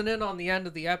closing in on the end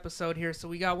of the episode here, so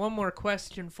we got one more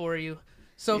question for you.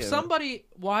 So if Yeah. somebody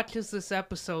watches this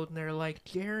episode and they're like,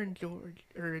 Jaron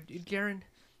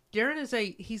is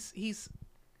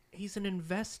he's an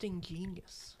investing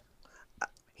genius.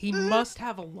 He must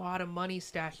have a lot of money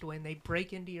stashed away, and they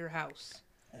break into your house.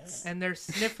 And they're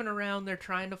sniffing around, they're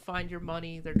trying to find your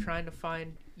money, they're trying to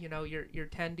find, your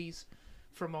tendies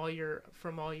from all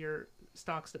your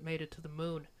stocks that made it to the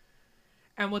moon.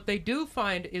 And what they do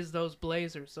find is those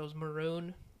blazers, those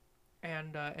maroon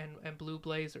and blue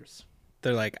blazers.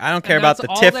 They're like, I don't care And about that's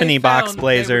the all they Tiffany box found. They were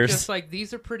blazers. just like,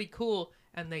 these are pretty cool,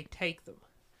 and they take them.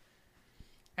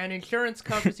 And insurance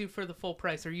covers you for the full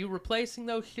price. Are you replacing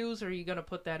those shoes, or are you going to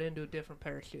put that into a different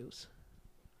pair of shoes?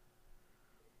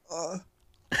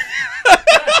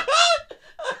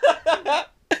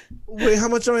 Wait, how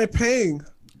much am I paying?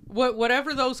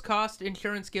 Whatever those cost,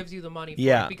 insurance gives you the money for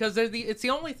Yeah. it, because it's the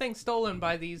only thing stolen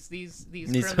by these These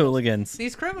criminals. hooligans.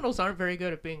 These criminals aren't very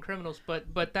good at being criminals,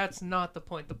 but that's not the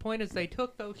point. The point is they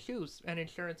took those shoes, and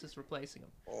insurance is replacing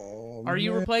them. Oh, Are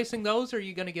you man. replacing those, or are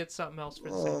you going to get something else for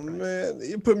the Oh same price? man,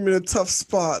 you put me in a tough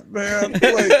spot, man.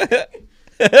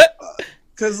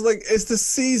 Cause like it's the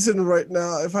season right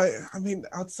now. I mean,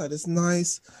 outside is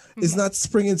nice. It's not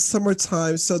spring and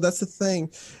summertime, so that's the thing.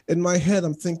 In my head,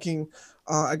 I'm thinking,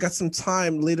 I got some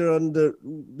time later on the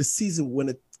season when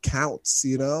it counts,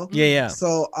 you know. Yeah.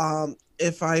 So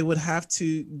if I would have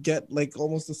to get like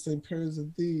almost the same pairs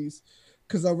of these,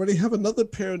 because I already have another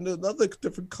pair in another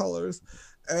different colors,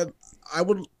 and I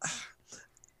would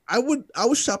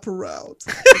shop around.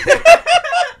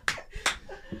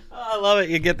 Oh, I love it.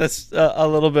 You get this a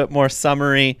little bit more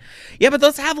summery. Yeah, but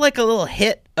those have like a little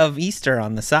hit of Easter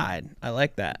on the side. I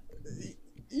like that. Yeah,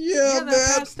 Yeah, that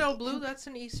man. pastel blue, that's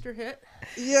an Easter hit.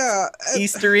 Yeah, and,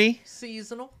 Eastery.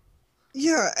 Seasonal.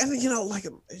 yeah, and like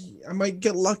I might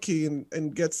get lucky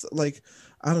and get like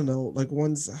I don't know, like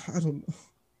ones I don't know.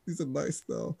 These are nice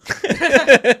though.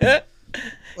 But,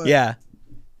 Yeah.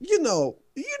 You know.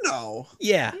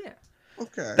 Yeah. Yeah.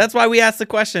 Okay. That's why we asked the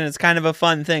question. It's kind of a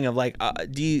fun thing of like,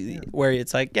 where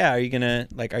it's like, yeah, are you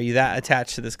that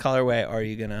attached to this colorway, or are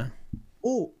you gonna?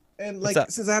 Oh, and What's like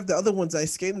up? since I have the other ones, I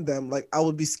skated them. Like I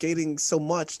would be skating so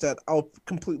much that I'll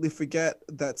completely forget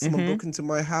that someone Mhm. broke into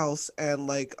my house and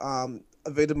like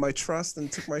evaded my trust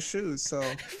and took my shoes. So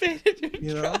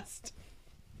You know?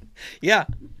 Yeah.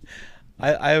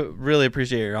 I really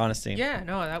appreciate your honesty. Yeah,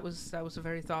 no, that was a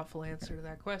very thoughtful answer to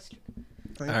that question.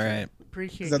 thank All you. right.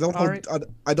 Appreciate 'Cause I it. don't All hold right.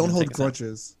 I don't Yeah, hold take us out.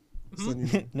 grudges. Just letting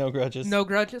you know. No grudges. No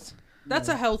grudges. That's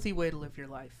a healthy way to live your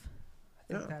life.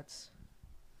 I think Yeah. that's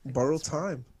I think Borrow that's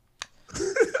smart. time.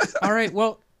 All right.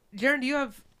 Well, Jaron, do you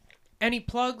have any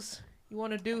plugs you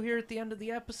want to do here at the end of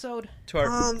the episode?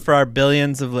 For our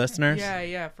billions of listeners.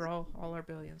 Yeah, for all our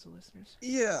billions of listeners.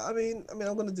 Yeah, I mean, I'm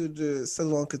gonna do the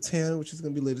Settle on Catan, which is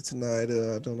gonna be later tonight.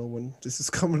 I don't know when this is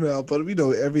coming out, but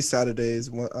every Saturday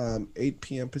is 8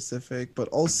 p.m. Pacific. But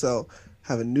also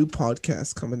have a new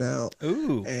podcast coming out,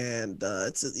 Ooh. and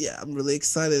I'm really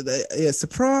excited.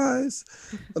 Surprise!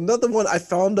 Another one. I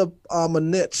found a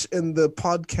niche in the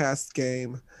podcast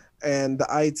game, and the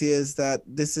idea is that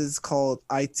this is called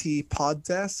IT Pod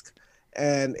Desk,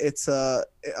 and it's a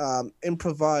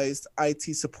improvised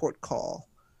IT support call.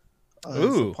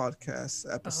 Ooh. Podcast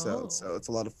episode, Oh. so it's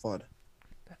a lot of fun.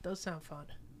 That does sound fun.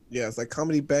 Yeah, it's like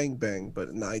Comedy Bang Bang, but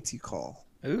an IT call.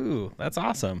 Ooh, that's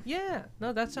awesome. Yeah.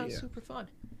 No, that sounds Yeah. super fun.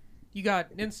 You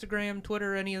got Instagram,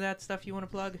 Twitter, any of that stuff you want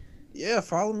to plug? Yeah,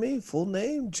 follow me. Full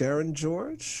name, Jaron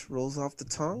George. Rolls off the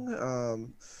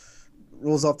tongue.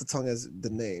 Rolls off the tongue as the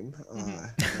name.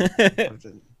 Mm-hmm.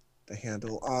 Than the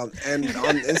handle. And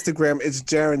on Instagram, it's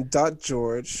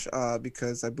Jaron.George,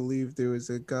 because I believe there is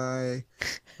a guy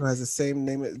who has the same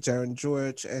name as Jaron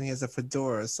George, and he has a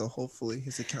fedora, so hopefully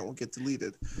his account will get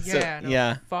deleted.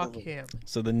 Yeah, fuck him.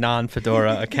 So the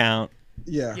non-fedora account.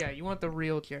 Yeah. Yeah, you want the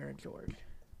real Jaron George.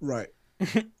 Right.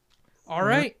 All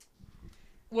right.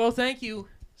 Well, thank you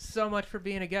so much for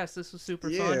being a guest. This was super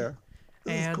fun.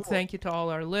 And cool. Thank you to all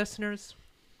our listeners.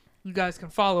 You guys can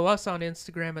follow us on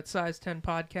Instagram at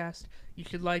Size10Podcast. You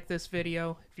should like this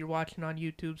video. If you're watching on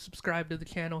YouTube, subscribe to the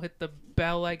channel. Hit the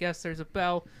bell. I guess there's a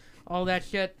bell. All that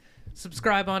shit.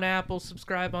 Subscribe on Apple.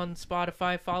 Subscribe on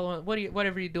Spotify. Follow on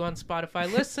whatever you do on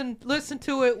Spotify. Listen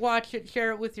to it. Watch it.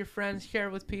 Share it with your friends. Share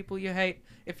it with people you hate.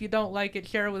 If you don't like it,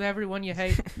 share it with everyone you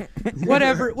hate.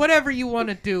 whatever you want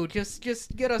to do.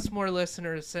 Just get us more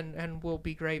listeners, and we'll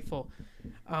be grateful.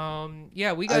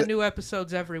 We got new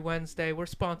episodes every Wednesday. We're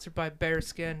sponsored by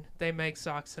Bearskin. They make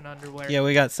socks and underwear. Yeah,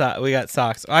 we got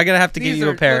socks. I'm gonna have to give you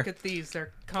a pair. Look at these.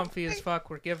 They're comfy as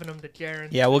fuck. We're giving them to Jaron.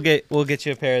 Yeah, we'll get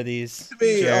you a pair of these.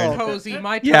 Cozy.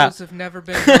 My toes have never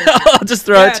been cozy. I'll just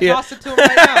throw it to you. Toss it to him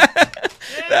right now.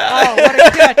 Oh, what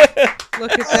a catch!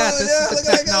 Look at that. This is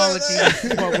the technology. This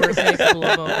is what we're capable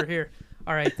of over here.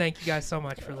 All right, thank you guys so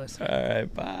much for listening. All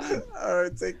right, bye. All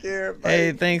right, take care. Bye.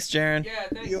 Hey, thanks, Jaron. Yeah,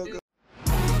 thank you.